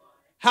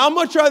 How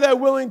much are they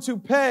willing to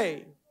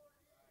pay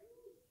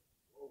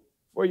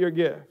for your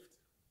gift?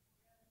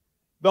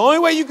 The only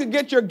way you can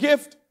get your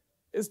gift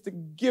is to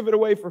give it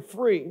away for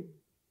free.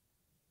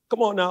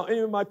 Come on now, any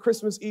of my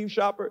Christmas Eve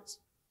shoppers?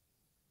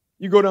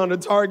 You go down to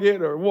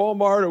Target or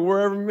Walmart or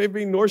wherever it may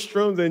be,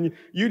 Nordstrom's, and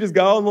you just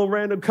got all the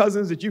random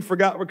cousins that you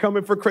forgot were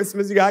coming for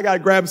Christmas. I got to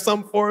grab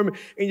some for them.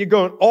 And you're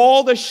going,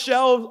 all the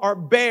shelves are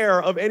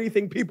bare of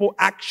anything people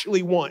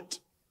actually want.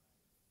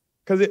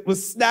 Because it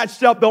was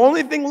snatched up. The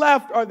only thing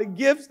left are the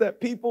gifts that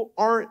people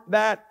aren't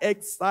that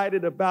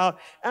excited about.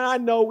 And I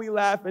know we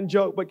laugh and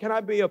joke, but can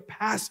I be a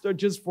pastor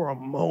just for a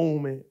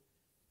moment?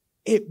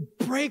 It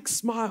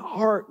breaks my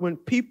heart when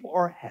people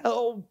are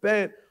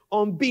hell-bent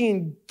on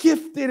being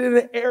gifted in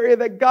an area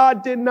that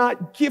God did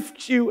not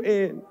gift you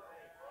in.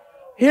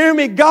 Hear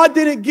me, God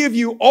didn't give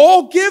you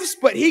all gifts,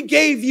 but He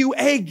gave you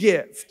a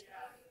gift.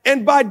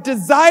 And by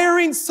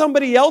desiring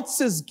somebody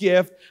else's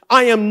gift,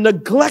 I am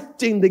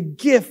neglecting the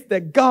gift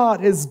that God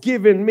has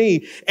given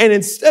me. And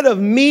instead of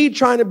me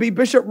trying to be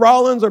Bishop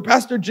Rollins or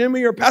Pastor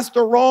Jimmy or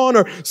Pastor Ron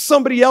or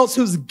somebody else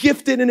who's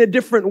gifted in a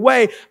different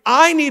way,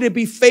 I need to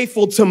be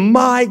faithful to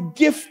my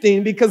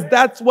gifting because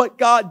that's what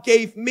God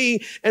gave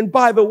me. And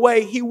by the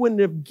way, He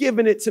wouldn't have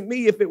given it to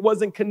me if it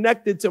wasn't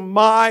connected to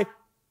my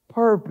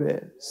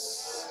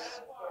purpose.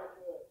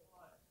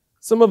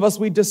 Some of us,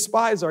 we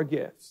despise our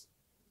gifts.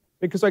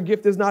 Because our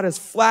gift is not as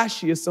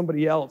flashy as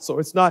somebody else, or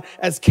it's not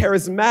as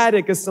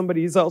charismatic as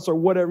somebody else, or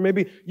whatever.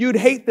 Maybe you'd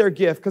hate their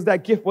gift because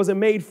that gift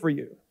wasn't made for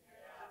you.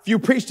 If you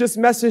preach this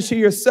message to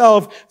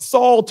yourself,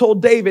 Saul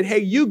told David, hey,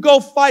 you go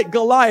fight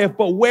Goliath,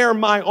 but wear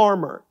my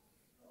armor.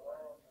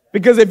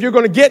 Because if you're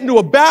going to get into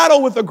a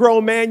battle with a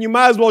grown man, you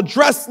might as well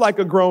dress like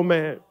a grown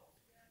man.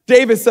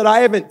 David said, I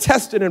haven't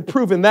tested and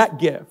proven that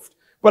gift.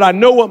 But I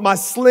know what my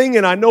sling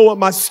and I know what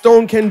my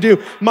stone can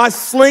do. My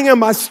sling and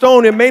my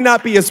stone, it may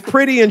not be as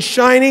pretty and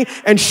shiny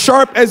and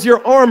sharp as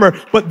your armor,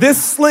 but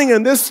this sling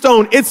and this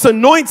stone, it's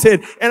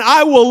anointed. And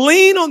I will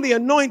lean on the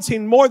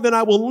anointing more than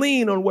I will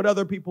lean on what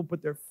other people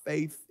put their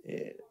faith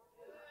in.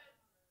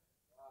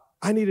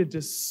 I need to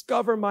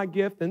discover my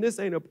gift. And this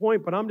ain't a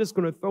point, but I'm just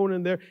going to throw it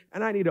in there.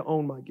 And I need to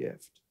own my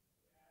gift.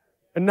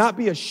 And not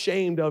be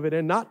ashamed of it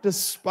and not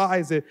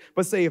despise it,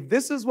 but say, if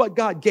this is what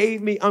God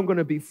gave me, I'm going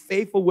to be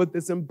faithful with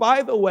this. And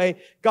by the way,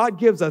 God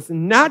gives us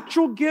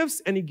natural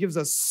gifts and he gives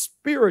us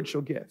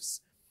spiritual gifts.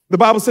 The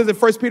Bible says in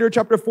 1 Peter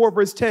chapter 4,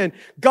 verse 10,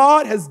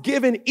 God has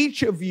given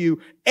each of you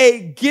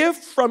a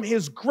gift from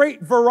his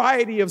great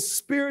variety of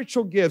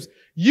spiritual gifts.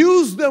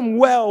 Use them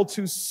well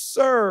to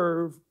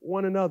serve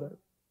one another.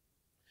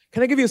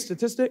 Can I give you a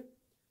statistic?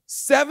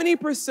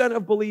 70%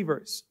 of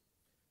believers,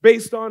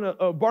 based on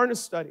a Barna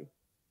study,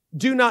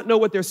 do not know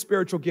what their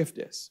spiritual gift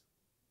is.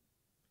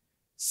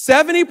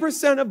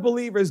 70% of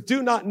believers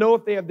do not know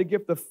if they have the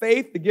gift of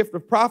faith, the gift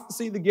of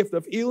prophecy, the gift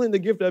of healing, the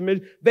gift of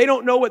ministry. They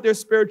don't know what their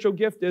spiritual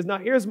gift is. Now,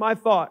 here's my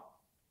thought.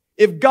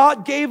 If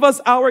God gave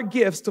us our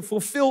gifts to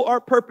fulfill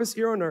our purpose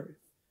here on earth,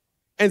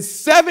 and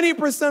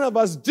 70% of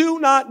us do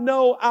not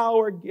know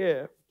our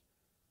gift,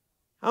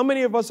 how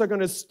many of us are going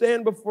to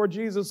stand before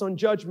Jesus on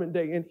Judgment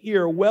Day and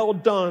hear, well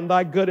done,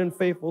 thy good and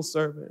faithful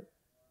servant?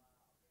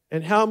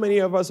 And how many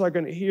of us are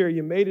going to hear,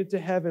 you made it to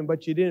heaven,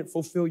 but you didn't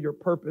fulfill your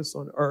purpose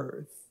on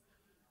earth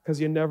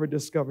because you never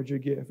discovered your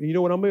gift? And you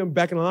know what? I'm going to be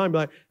back in the line and be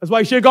like, that's why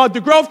you should have gone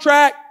through Growth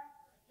Track,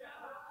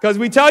 because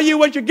we tell you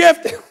what your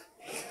gift is.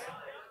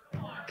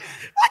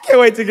 I can't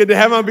wait to get to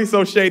heaven. I'll be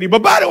so shady.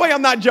 But by the way,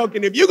 I'm not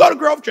joking. If you go to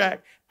Growth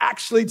Track,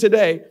 actually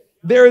today,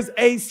 there is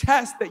a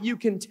test that you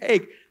can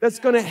take that's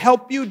going to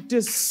help you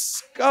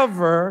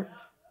discover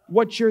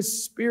what your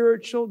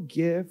spiritual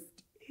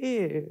gift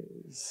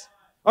is.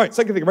 All right,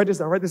 second thing, write this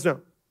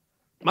down.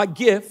 My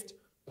gift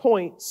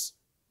points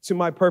to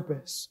my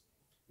purpose.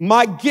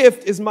 My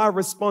gift is my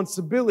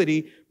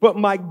responsibility, but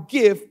my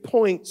gift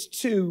points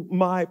to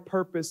my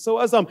purpose. So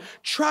as I'm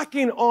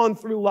tracking on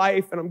through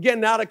life and I'm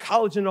getting out of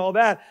college and all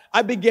that,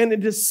 I began to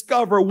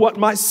discover what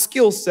my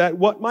skill set,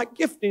 what my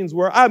giftings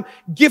were. I'm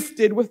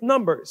gifted with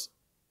numbers.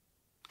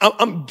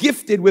 I'm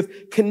gifted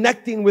with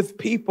connecting with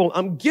people.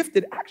 I'm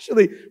gifted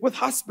actually with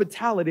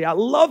hospitality. I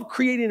love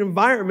creating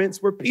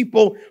environments where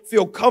people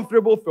feel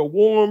comfortable, feel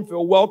warm,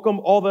 feel welcome,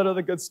 all that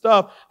other good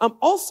stuff. I'm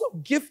also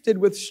gifted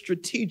with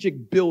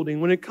strategic building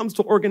when it comes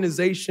to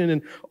organization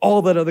and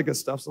all that other good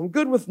stuff. So I'm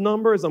good with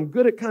numbers. I'm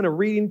good at kind of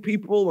reading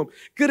people. I'm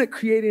good at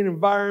creating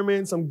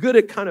environments. I'm good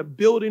at kind of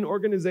building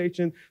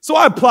organizations. So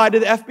I applied to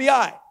the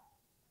FBI.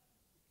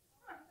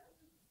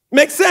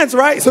 Makes sense,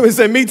 right? So he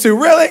said, me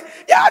too. Really?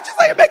 Yeah, just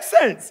like it makes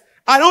sense.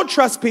 I don't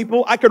trust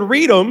people. I could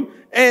read them,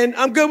 and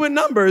I'm good with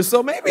numbers.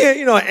 So maybe,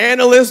 an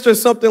analyst or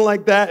something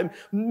like that.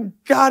 And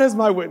God is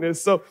my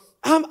witness. So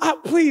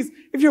please,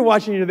 if you're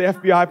watching the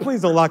FBI,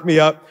 please don't lock me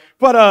up.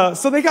 But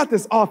so they got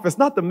this office,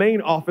 not the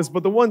main office,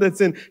 but the one that's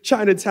in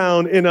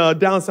Chinatown in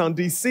downtown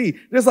D.C.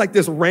 There's like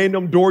this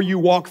random door you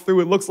walk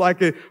through. It looks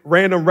like a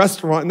random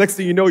restaurant. Next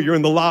thing you know, you're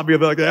in the lobby of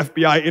the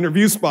FBI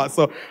interview spot.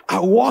 So I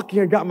walk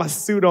in, got my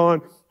suit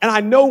on. And I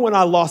know when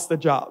I lost the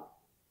job,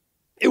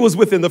 it was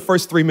within the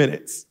first 3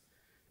 minutes.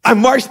 I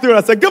marched through and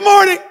I said, good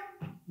morning.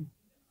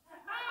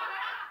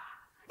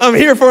 I'm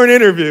here for an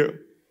interview.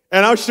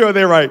 And I'm sure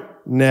they're right.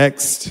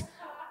 Next.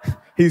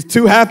 He's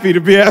too happy to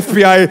be an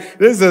FBI.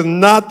 This is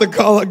not the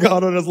call of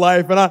God on his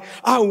life. And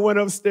I went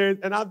upstairs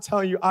and I'm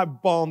telling you, I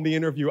bombed the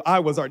interview.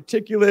 I was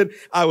articulate.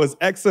 I was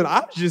excellent.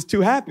 I was just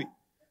too happy.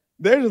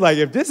 They're just like,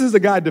 if this is a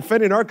guy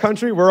defending our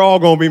country, we're all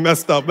going to be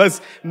messed up.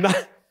 Let's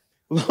not.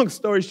 Long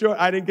story short,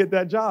 I didn't get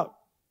that job.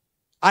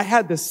 I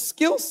had the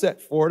skill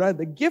set for it. I had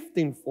the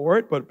gifting for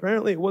it, but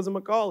apparently it wasn't my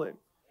calling.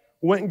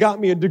 Went and got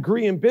me a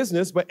degree in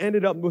business, but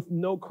ended up with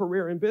no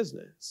career in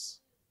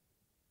business.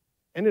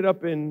 Ended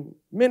up in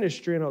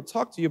ministry, and I'll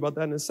talk to you about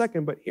that in a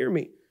second, but hear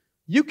me.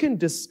 You can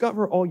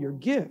discover all your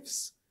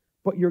gifts,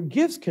 but your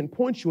gifts can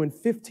point you in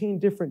 15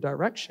 different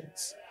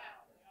directions.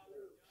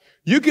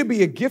 You could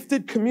be a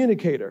gifted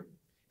communicator,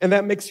 and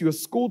that makes you a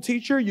school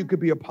teacher. You could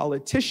be a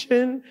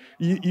politician.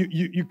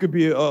 You could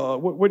be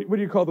what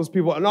do you call those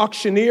people? An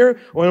auctioneer.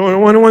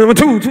 1,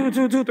 2,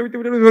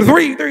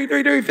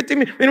 3,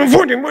 15,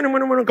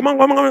 14, come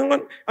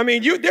on. I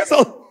mean, there's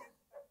a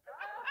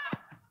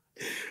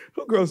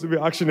who grows to be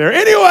an auctioneer?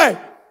 Anyway,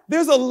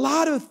 there's a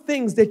lot of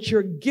things that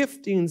your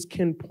giftings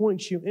can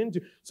point you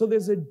into. So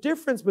there's a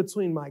difference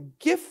between my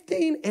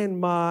gifting and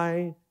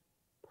my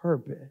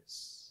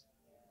purpose.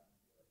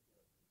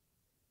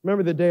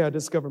 Remember the day I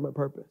discovered my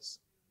purpose.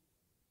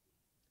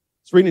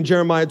 It's reading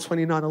Jeremiah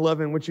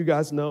 29:11, which you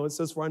guys know. It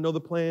says, for I know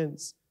the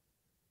plans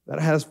that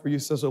I have for you,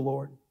 says the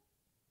Lord.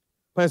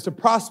 Plans to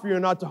prosper you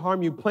and not to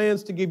harm you.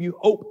 Plans to give you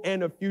hope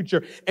and a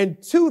future.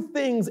 And two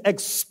things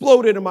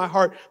exploded in my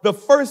heart. The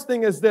first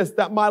thing is this,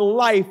 that my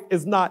life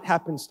is not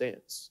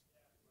happenstance.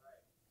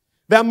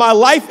 That my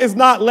life is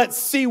not, let's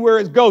see where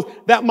it goes.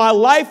 That my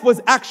life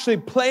was actually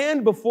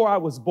planned before I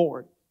was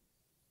born.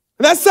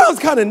 And that sounds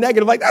kind of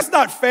negative. Like, that's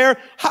not fair.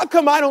 How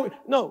come I don't?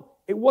 No,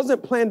 it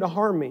wasn't planned to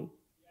harm me.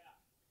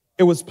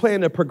 It was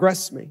planned to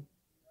progress me.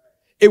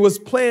 It was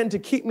planned to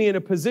keep me in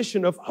a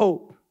position of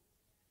hope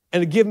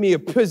and to give me a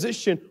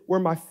position where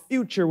my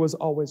future was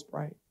always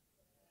bright.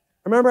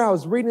 I remember I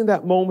was reading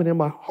that moment and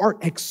my heart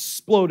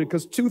exploded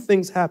because two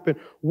things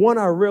happened. One,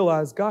 I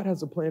realized God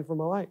has a plan for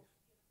my life.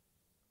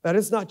 That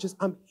it's not just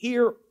I'm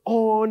here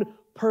on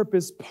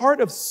purpose. Part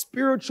of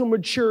spiritual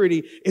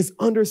maturity is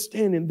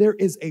understanding there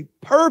is a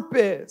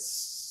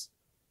purpose.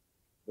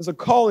 There's a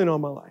calling on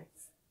my life.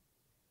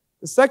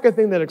 The second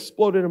thing that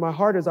exploded in my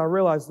heart is I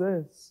realized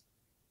this.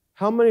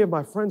 How many of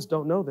my friends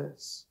don't know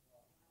this?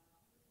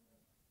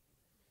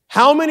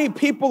 How many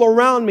people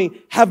around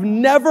me have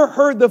never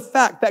heard the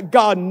fact that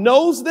God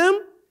knows them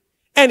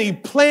and He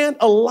planned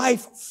a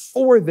life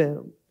for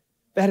them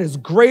that is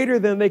greater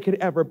than they could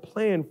ever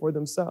plan for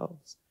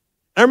themselves?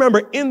 I remember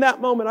in that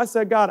moment, I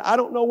said, God, I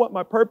don't know what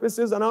my purpose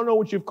is. And I don't know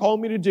what you've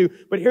called me to do.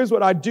 But here's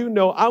what I do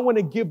know. I want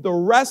to give the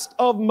rest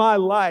of my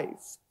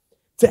life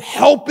to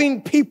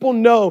helping people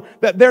know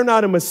that they're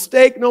not a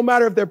mistake, no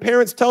matter if their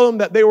parents tell them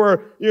that they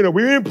were, we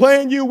didn't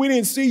plan you, we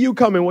didn't see you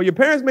coming. Well, your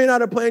parents may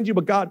not have planned you,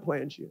 but God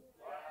planned you.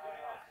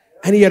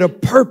 And He had a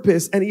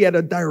purpose and He had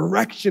a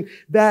direction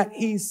that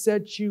He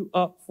set you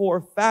up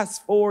for.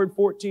 Fast forward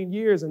 14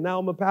 years and now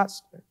I'm a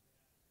pastor.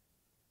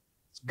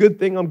 It's a good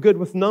thing I'm good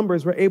with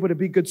numbers. We're able to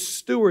be good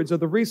stewards of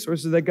the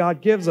resources that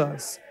God gives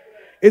us.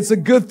 It's a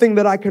good thing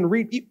that I can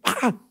read.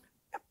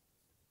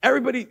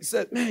 Everybody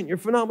said, man, you're a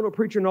phenomenal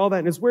preacher and all that.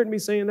 And it's weird me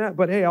saying that,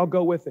 but hey, I'll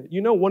go with it.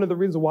 You know, one of the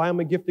reasons why I'm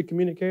a gifted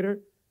communicator?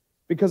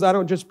 Because I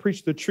don't just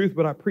preach the truth,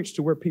 but I preach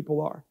to where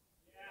people are.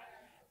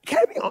 Can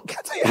I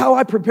tell you how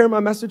I prepare my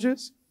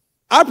messages?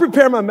 I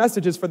prepare my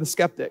messages for the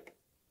skeptic.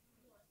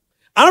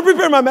 I don't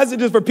prepare my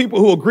messages for people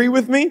who agree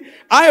with me.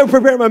 I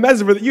prepare my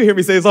message for you hear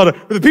me say this all the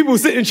time, for the people who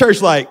sit in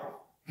church like,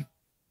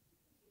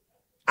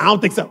 I don't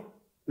think so.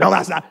 No,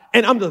 that's not.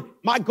 And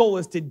my goal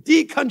is to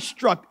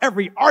deconstruct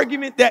every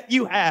argument that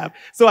you have.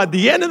 So at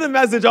the end of the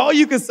message, all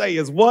you can say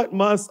is, what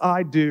must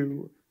I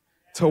do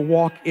to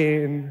walk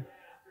in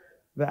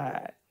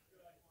that?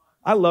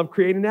 I love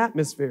creating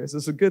atmospheres.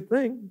 It's a good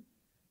thing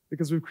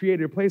because we've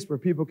created a place where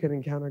people can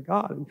encounter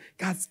God. And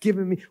God's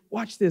given me,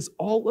 watch this,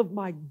 all of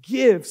my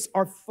gifts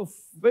are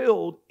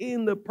fulfilled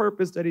in the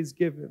purpose that He's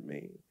given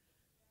me.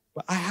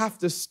 But I have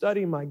to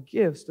study my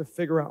gifts to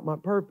figure out my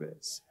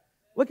purpose.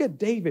 Look at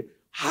David.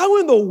 How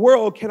in the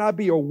world can I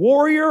be a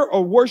warrior,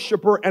 a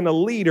worshiper, and a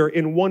leader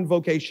in one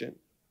vocation?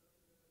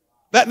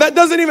 That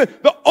doesn't even,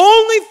 the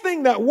only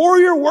thing that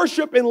warrior,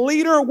 worship, and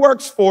leader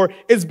works for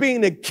is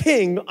being a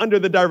king under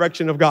the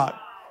direction of God.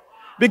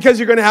 Because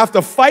you're going to have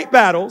to fight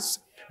battles,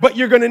 but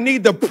you're going to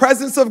need the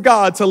presence of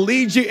God to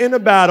lead you in a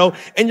battle,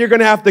 and you're going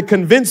to have to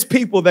convince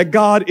people that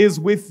God is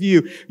with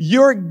you.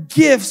 Your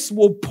gifts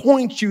will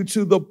point you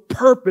to the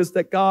purpose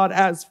that God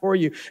has for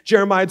you.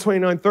 Jeremiah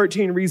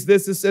 29:13 reads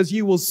this. It says,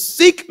 you will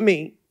seek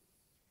me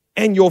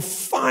and you'll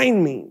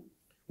find me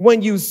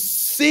when you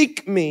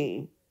seek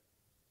me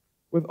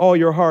with all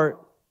your heart.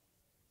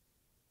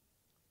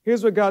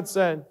 Here's what God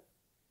said.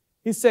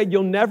 He said,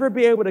 you'll never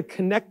be able to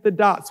connect the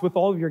dots with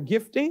all of your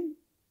gifting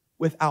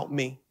without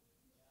me.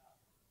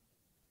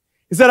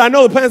 He said, I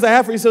know the plans I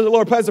have for you, says the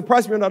Lord, plans to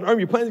prosper you and not harm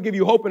you, plans to give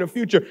you hope in the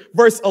future.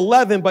 Verse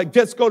 11, but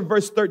just go to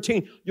verse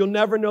 13. You'll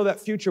never know that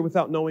future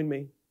without knowing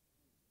me.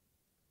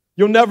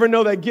 You'll never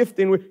know that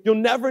gifting. You'll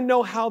never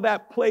know how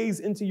that plays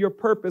into your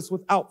purpose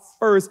without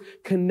first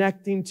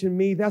connecting to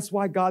me. That's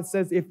why God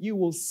says, if you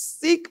will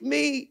seek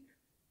me,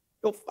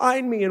 you'll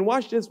find me. And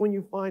watch this, when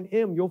you find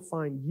Him, you'll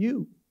find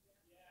you.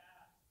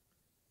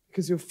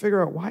 Because you'll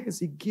figure out, why is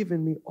He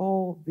giving me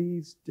all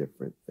these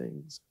different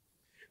things?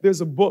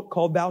 There's a book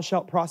called Thou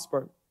Shalt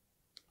Prosper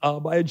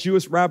by a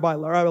Jewish Rabbi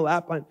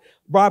Lapin,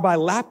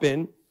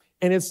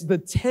 and it's the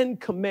 10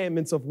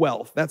 Commandments of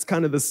Wealth. That's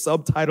kind of the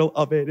subtitle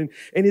of it. And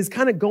he's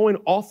kind of going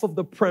off of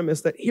the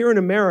premise that here in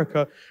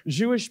America,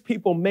 Jewish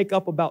people make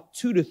up about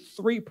 2 to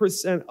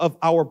 3% of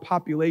our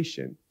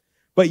population.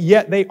 But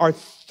yet they are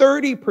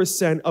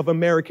 30% of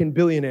American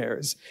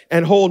billionaires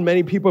and hold,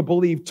 many people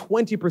believe,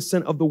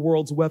 20% of the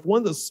world's wealth.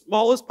 One of the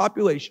smallest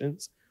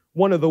populations,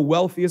 one of the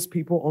wealthiest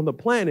people on the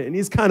planet. And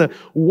he's kind of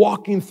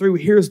walking through,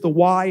 here's the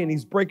why, and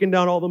he's breaking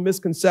down all the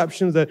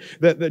misconceptions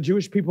that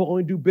Jewish people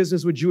only do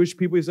business with Jewish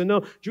people. He said,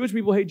 no, Jewish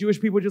people hate Jewish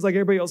people just like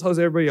everybody else hates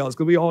everybody else,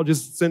 because we all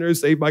just sinners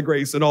saved by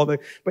grace and all that.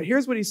 But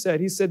here's what he said.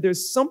 He said,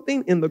 there's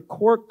something in the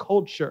core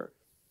culture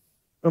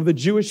of the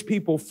Jewish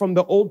people from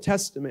the Old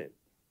Testament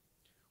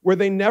where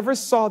they never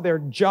saw their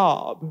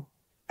job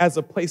as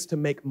a place to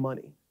make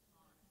money.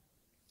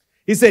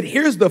 He said,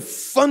 here's the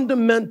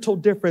fundamental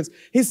difference.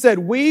 He said,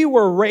 we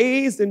were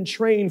raised and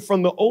trained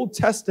from the Old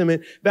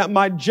Testament that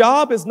my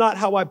job is not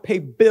how I pay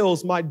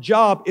bills. My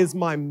job is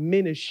my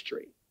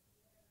ministry.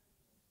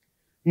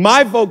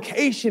 My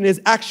vocation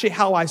is actually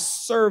how I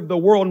serve the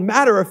world.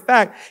 Matter of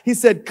fact, he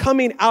said,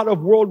 coming out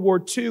of World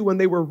War II, when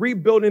they were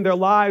rebuilding their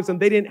lives and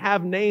they didn't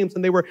have names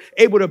and they were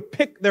able to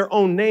pick their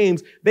own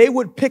names, they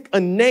would pick a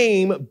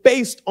name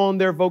based on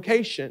their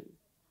vocation.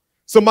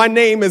 So my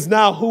name is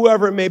now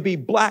whoever it may be,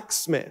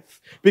 blacksmith,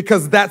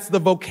 because that's the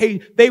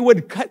vocation. They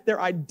would cut their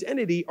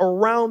identity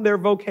around their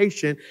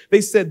vocation.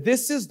 They said,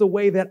 this is the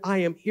way that I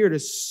am here to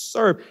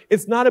serve.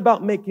 It's not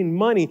about making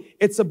money.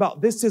 It's about,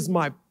 this is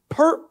my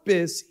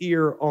purpose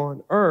here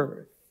on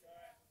earth.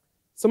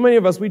 So many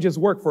of us, we just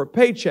work for a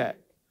paycheck.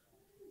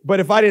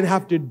 But if I didn't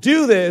have to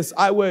do this,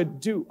 I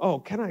would do, I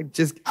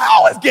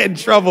always get in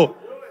trouble.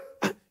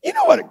 You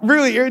know what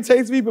really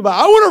irritates me? But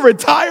I want to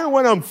retire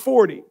when I'm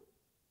 40.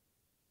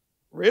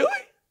 Really?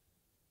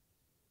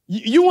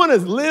 You want to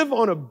live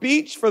on a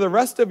beach for the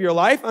rest of your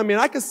life? I mean,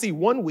 I could see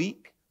 1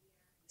 week.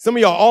 Some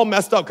of y'all all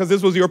messed up because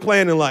this was your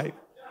plan in life.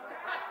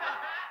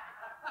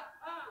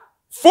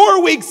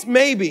 4 weeks,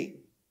 maybe.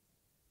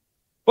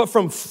 But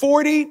from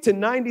 40 to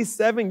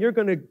 97, you're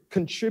going to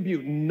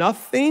contribute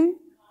nothing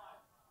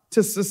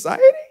to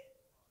society?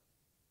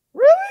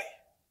 Really?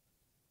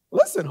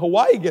 Listen,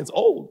 Hawaii gets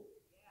old.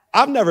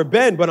 I've never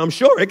been, but I'm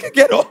sure it could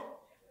get old.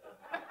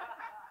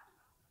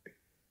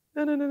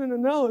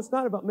 No. It's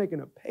not about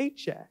making a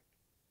paycheck.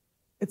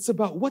 It's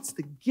about what's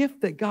the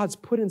gift that God's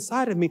put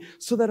inside of me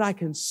so that I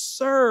can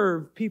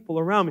serve people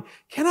around me.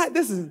 Can I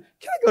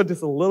go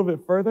just a little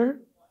bit further?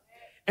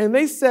 And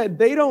they said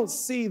they don't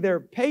see their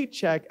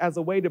paycheck as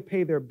a way to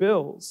pay their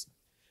bills.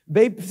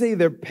 They see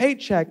their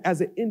paycheck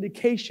as an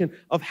indication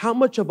of how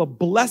much of a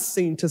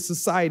blessing to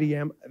society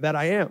that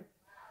I am.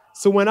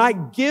 So when I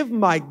give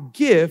my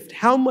gift,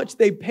 how much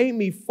they pay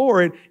me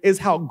for it is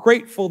how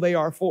grateful they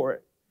are for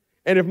it.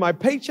 And if my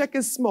paycheck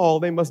is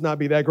small, they must not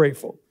be that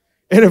grateful.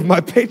 And if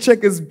my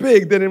paycheck is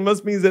big, then it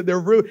must mean that they're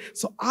rude.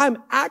 So I'm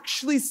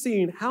actually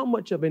seeing how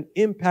much of an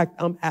impact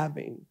I'm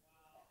having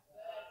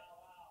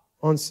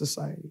on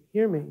society.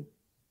 Hear me.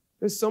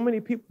 There's so many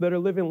people that are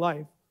living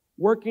life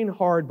working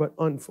hard but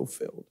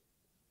unfulfilled.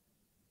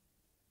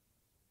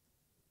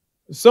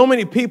 There's so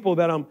many people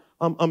that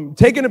I'm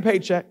taking a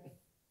paycheck,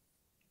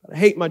 but I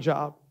hate my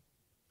job.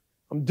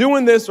 I'm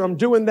doing this or I'm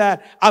doing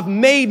that. I've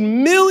made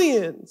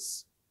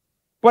millions,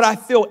 but I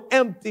feel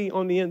empty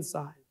on the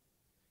inside.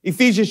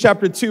 Ephesians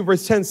chapter 2,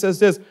 verse 10 says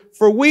this,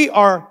 for we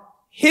are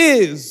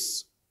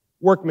His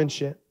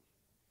workmanship,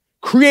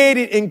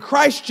 created in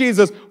Christ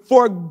Jesus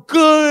for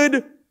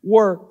good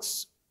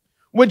works,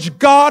 which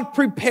God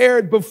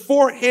prepared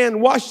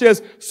beforehand, watch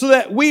this, so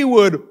that we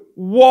would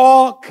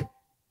walk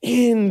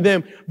in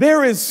them.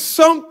 There is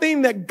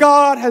something that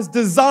God has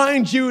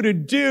designed you to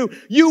do.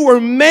 You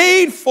were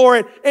made for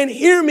it. And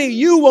hear me,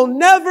 you will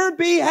never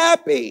be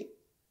happy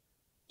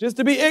just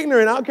to be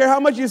ignorant. I don't care how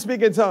much you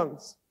speak in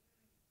tongues.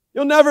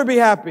 You'll never be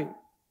happy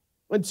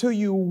until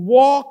you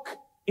walk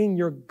in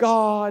your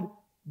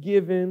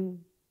God-given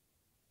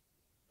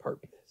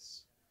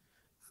purpose.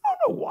 I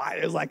don't know why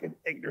there's like an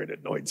ignorant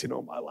anointing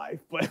on my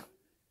life, but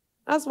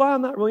that's why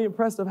I'm not really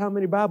impressed with how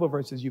many Bible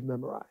verses you've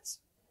memorized.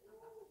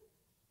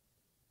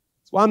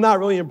 That's why I'm not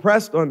really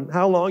impressed on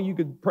how long you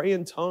could pray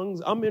in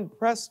tongues. I'm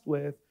impressed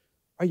with,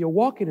 are you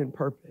walking in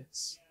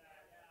purpose?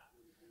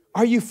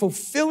 Are you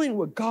fulfilling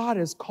what God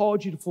has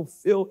called you to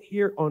fulfill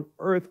here on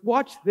earth?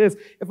 Watch this.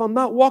 If I'm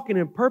not walking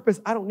in purpose,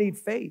 I don't need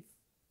faith.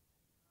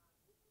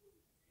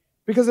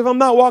 Because if I'm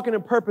not walking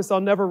in purpose, I'll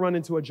never run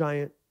into a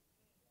giant.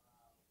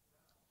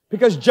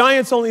 Because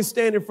giants only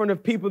stand in front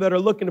of people that are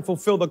looking to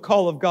fulfill the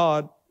call of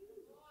God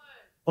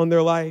on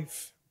their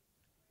life.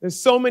 There's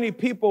so many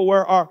people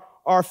where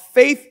our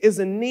faith is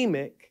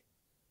anemic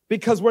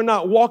because we're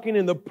not walking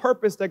in the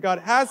purpose that God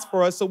has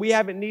for us, so we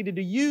haven't needed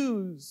to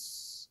use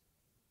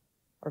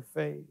our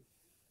faith.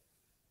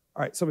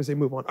 All right, somebody say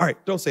move on. All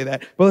right, don't say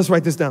that, but let's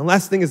write this down.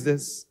 Last thing is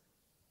this.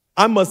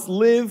 I must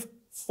live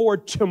for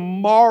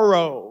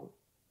tomorrow,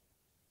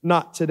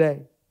 not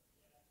today.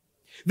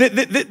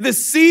 The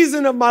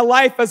season of my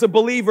life as a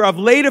believer, I've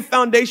laid a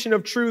foundation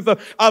of truth.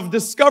 I've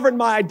discovered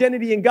my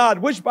identity in God,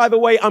 which, by the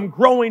way, I'm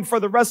growing for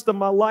the rest of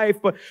my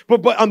life. But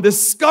I'm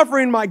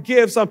discovering my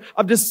gifts.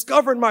 I've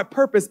discovered my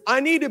purpose.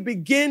 I need to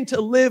begin to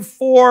live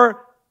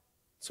for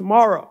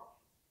tomorrow.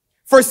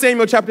 1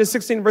 Samuel chapter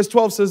 16, verse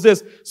 12 says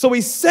this, so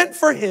he sent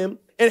for him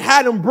and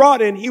had him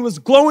brought in. He was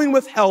glowing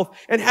with health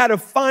and had a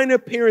fine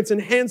appearance and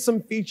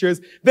handsome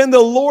features. Then the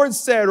Lord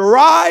said,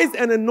 rise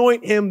and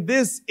anoint him.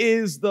 This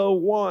is the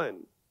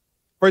one.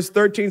 Verse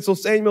 13, so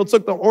Samuel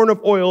took the horn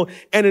of oil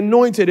and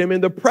anointed him in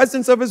the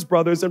presence of his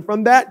brothers. And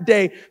from that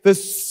day, the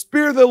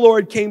Spirit of the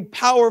Lord came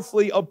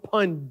powerfully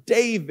upon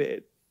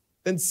David.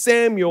 Then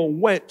Samuel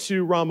went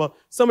to Ramah.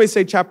 Somebody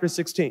say chapter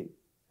 16.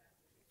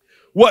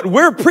 What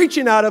we're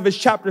preaching out of is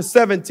chapter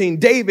 17.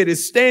 David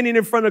is standing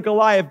in front of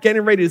Goliath,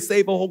 getting ready to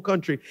save a whole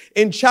country.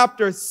 In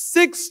chapter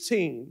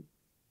 16,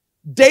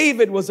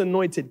 David was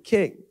anointed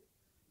king.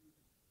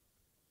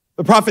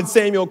 The prophet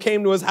Samuel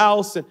came to his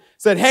house and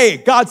said, hey,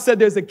 God said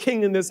there's a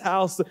king in this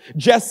house.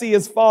 Jesse,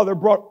 his father,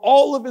 brought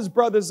all of his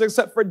brothers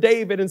except for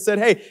David and said,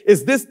 hey,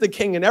 is this the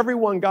king? And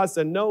everyone, God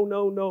said, no.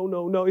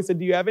 He said,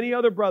 do you have any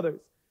other brothers?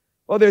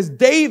 Well, there's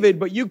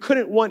David, but you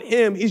couldn't want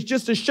him. He's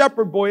just a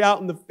shepherd boy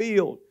out in the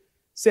field.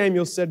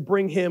 Samuel said,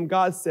 bring him.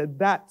 God said,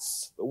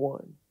 that's the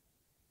one.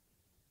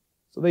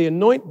 So they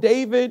anoint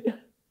David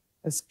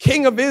as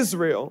king of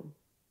Israel.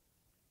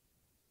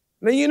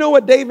 Now, you know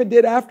what David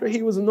did after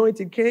he was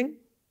anointed king?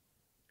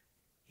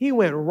 He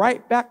went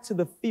right back to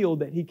the field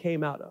that he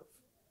came out of.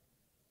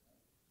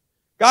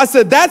 God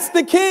said, that's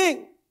the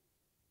king,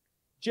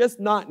 just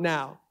not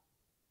now.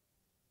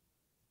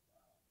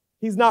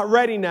 He's not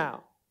ready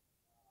now.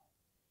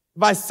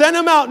 If I send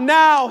him out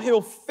now,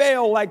 he'll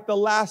fail like the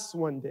last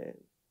one did.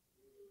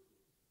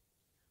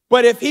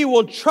 But if he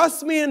will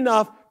trust me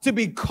enough to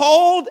be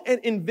called and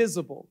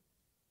invisible,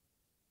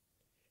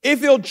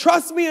 if he'll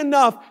trust me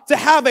enough to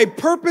have a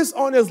purpose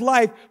on his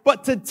life,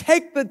 but to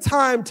take the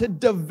time to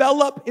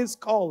develop his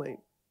calling,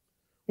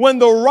 when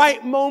the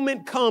right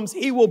moment comes,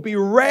 he will be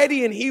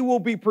ready and he will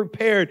be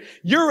prepared.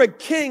 You're a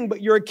king,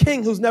 but you're a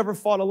king who's never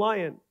fought a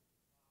lion.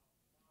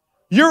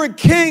 You're a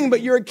king,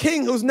 but you're a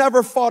king who's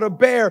never fought a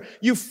bear.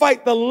 You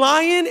fight the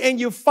lion and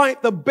you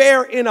fight the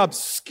bear in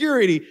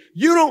obscurity.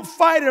 You don't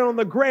fight it on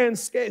the grand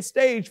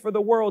stage for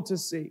the world to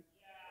see.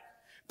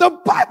 The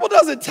Bible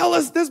doesn't tell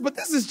us this, but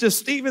this is just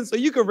Stephen, so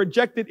you can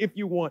reject it if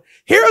you want.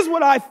 Here's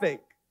what I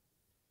think.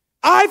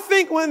 I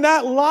think when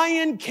that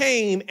lion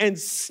came and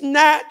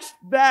snatched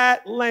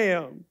that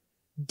lamb,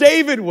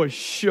 David was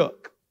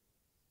shook.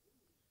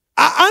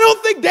 I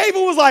don't think David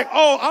was like,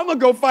 oh, I'm going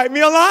to go fight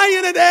me a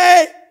lion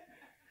today.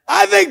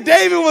 I think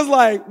David was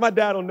like, my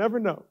dad will never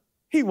know.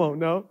 He won't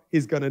know.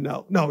 He's going to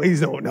know. No, he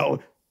don't know.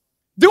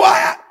 Do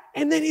I?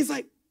 And then he's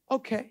like,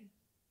 okay,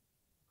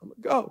 I'm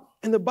going to go.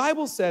 And the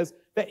Bible says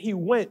that he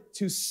went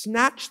to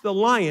snatch the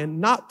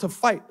lion, not to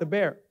fight the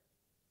bear.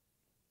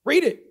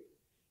 Read it.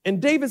 And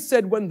David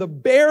said, when the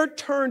bear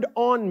turned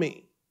on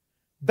me,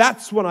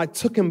 that's when I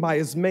took him by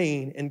his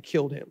mane and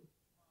killed him.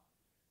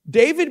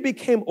 David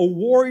became a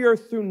warrior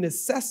through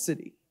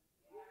necessity,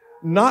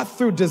 not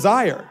through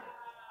desire.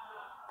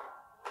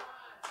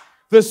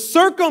 The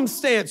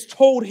circumstance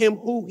told him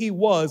who he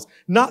was,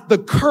 not the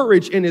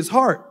courage in his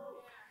heart.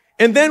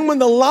 And then when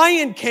the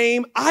lion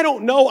came, I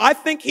don't know, I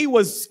think he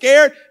was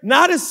scared,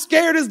 not as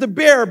scared as the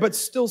bear, but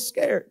still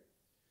scared.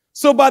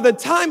 So by the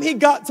time he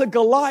got to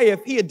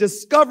Goliath, he had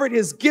discovered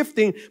his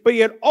gifting, but he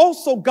had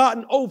also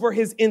gotten over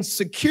his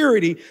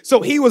insecurity.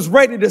 So he was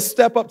ready to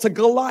step up to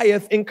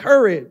Goliath in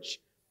courage.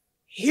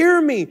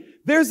 Hear me.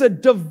 There's a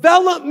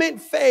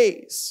development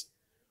phase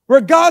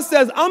where God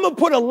says, I'm going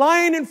to put a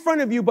lion in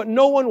front of you, but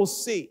no one will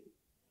see.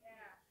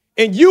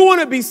 And you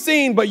want to be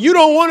seen, but you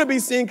don't want to be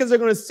seen because they're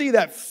going to see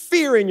that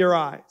fear in your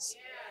eyes.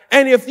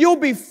 And if you'll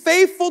be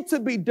faithful to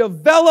be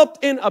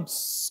developed in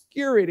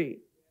obscurity,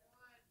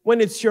 when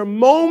it's your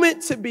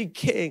moment to be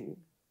king,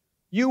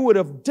 you would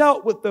have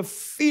dealt with the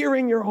fear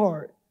in your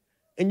heart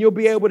and you'll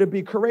be able to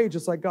be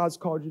courageous like God's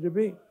called you to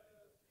be.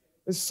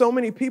 There's so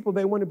many people,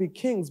 they want to be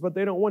kings, but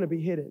they don't want to be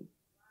hidden.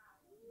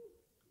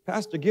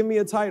 Pastor, give me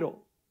a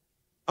title.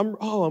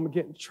 I'm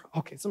getting,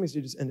 okay, somebody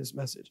should just end this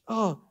message.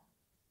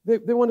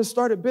 They want to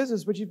start a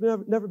business, but you've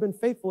never been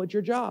faithful at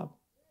your job.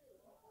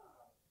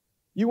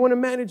 You want to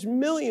manage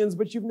millions,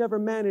 but you've never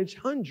managed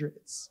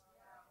hundreds.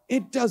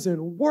 It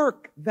doesn't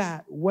work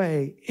that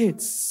way.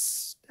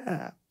 It's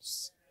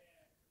steps.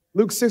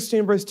 Luke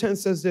 16 verse 10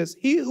 says this,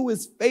 he who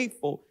is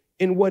faithful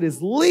in what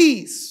is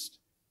least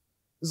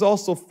is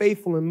also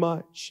faithful in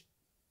much.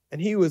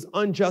 And he who is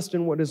unjust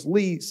in what is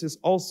least is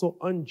also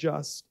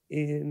unjust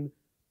in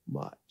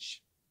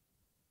much.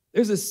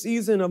 There's a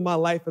season of my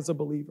life as a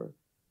believer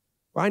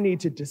where I need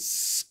to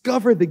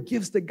discover the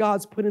gifts that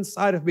God's put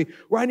inside of me,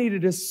 where I need to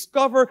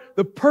discover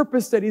the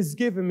purpose that he's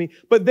given me,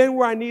 but then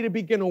where I need to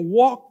begin to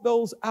walk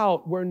those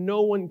out where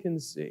no one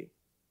can see.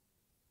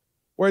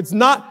 Where it's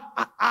not,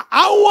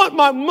 I want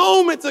my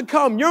moment to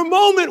come. Your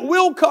moment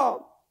will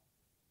come.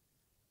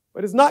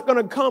 But it's not going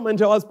to come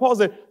until, as Paul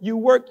said, you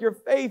work your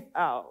faith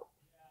out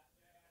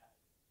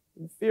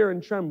in fear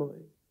and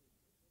trembling.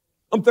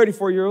 I'm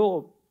 34 years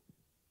old.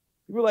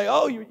 People are like,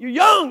 oh, you're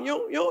young.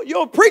 You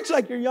don't preach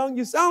like you're young.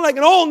 You sound like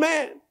an old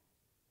man.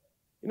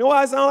 You know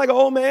why I sound like an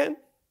old man?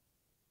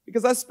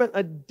 Because I spent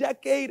a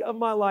decade of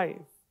my life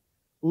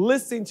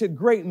listening to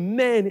great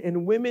men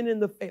and women in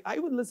the faith. I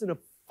would listen to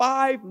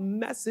 5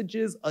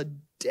 messages a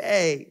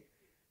day,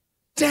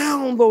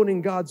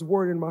 downloading God's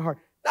word in my heart.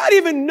 Not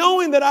even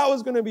knowing that I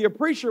was going to be a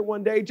preacher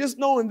one day, just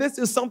knowing this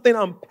is something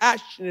I'm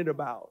passionate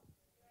about.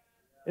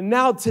 And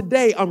now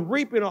today, I'm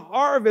reaping a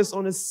harvest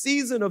on a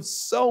season of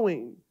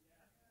sowing.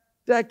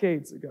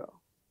 Decades ago,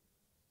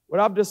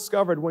 what I've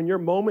discovered, when your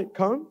moment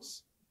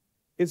comes,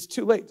 it's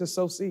too late to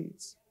sow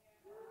seeds.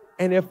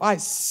 And if I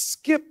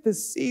skip the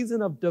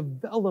season of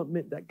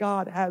development that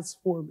God has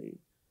for me,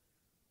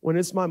 when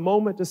it's my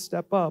moment to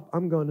step up,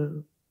 I'm going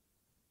to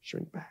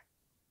shrink back.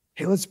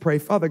 Hey, let's pray.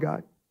 Father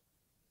God,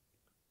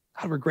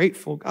 we're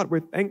grateful. God, we're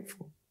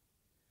thankful.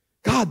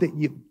 God, that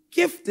you've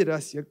gifted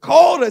us, you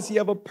called us, you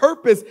have a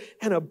purpose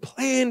and a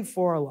plan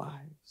for our lives.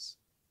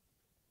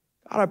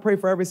 God, I pray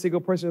for every single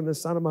person in the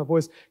sound of my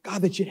voice,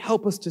 God, that you'd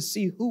help us to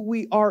see who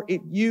we are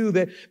in you,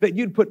 that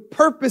you'd put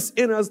purpose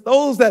in us.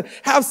 Those that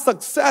have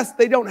success,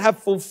 they don't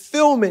have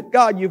fulfillment.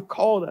 God, you've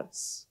called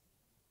us.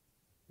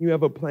 You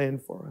have a plan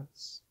for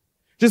us.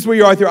 Just where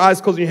you are with your eyes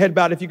closed and your head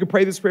bowed, if you could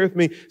pray this prayer with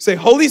me, say,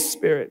 Holy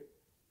Spirit,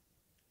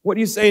 what are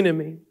you saying to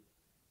me?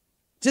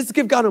 Just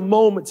give God a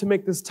moment to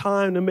make this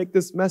time, to make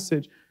this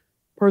message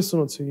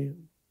personal to you.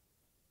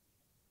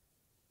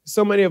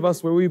 So many of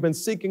us where we've been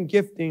seeking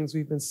giftings,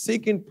 we've been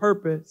seeking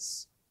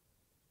purpose.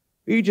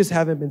 We just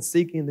haven't been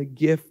seeking the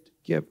gift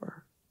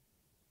giver.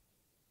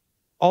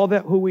 All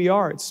that who we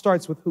are, it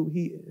starts with who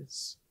he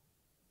is.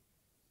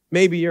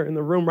 Maybe you're in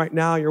the room right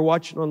now, you're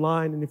watching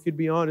online, and if you'd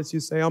be honest, you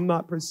say, I'm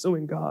not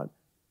pursuing God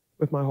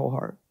with my whole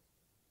heart.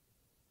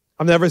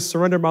 I've never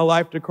surrendered my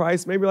life to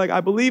Christ. Maybe like,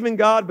 I believe in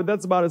God, but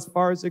that's about as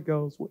far as it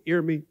goes. Well,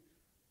 hear me.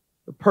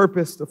 The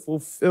purpose, the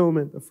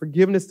fulfillment, the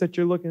forgiveness that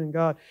you're looking in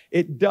God,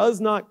 it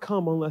does not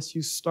come unless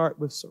you start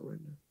with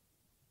surrender.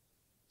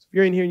 So if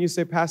you're in here and you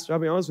say, Pastor, I'll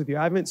be honest with you,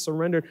 I haven't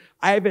surrendered.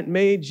 I haven't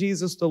made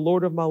Jesus the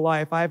Lord of my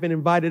life. I haven't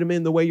invited him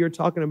in the way you're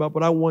talking about,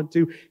 but I want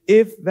to.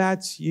 If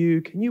that's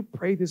you, can you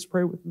pray this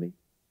prayer with me?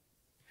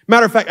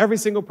 Matter of fact, every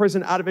single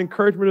person, out of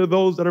encouragement of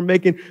those that are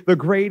making the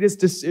greatest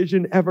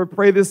decision ever,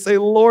 pray this. Say,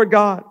 Lord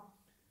God,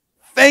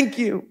 thank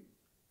you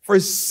for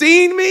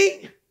seeing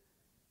me,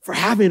 for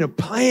having a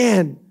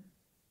plan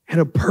and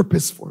a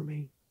purpose for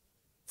me.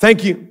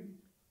 Thank you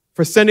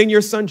for sending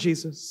your son,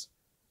 Jesus,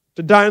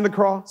 to die on the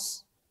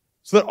cross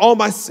so that all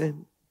my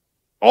sin,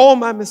 all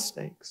my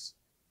mistakes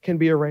can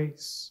be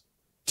erased.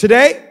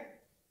 Today,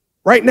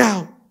 right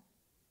now,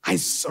 I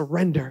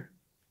surrender.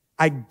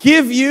 I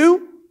give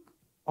you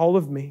all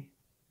of me.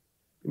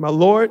 Be my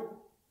Lord,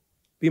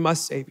 be my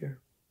Savior,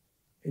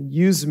 and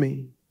use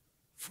me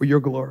for your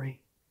glory.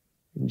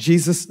 In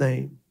Jesus'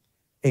 name,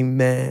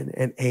 amen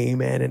and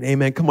amen and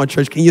amen. Come on,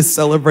 church, can you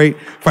celebrate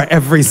for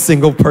every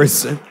single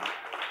person?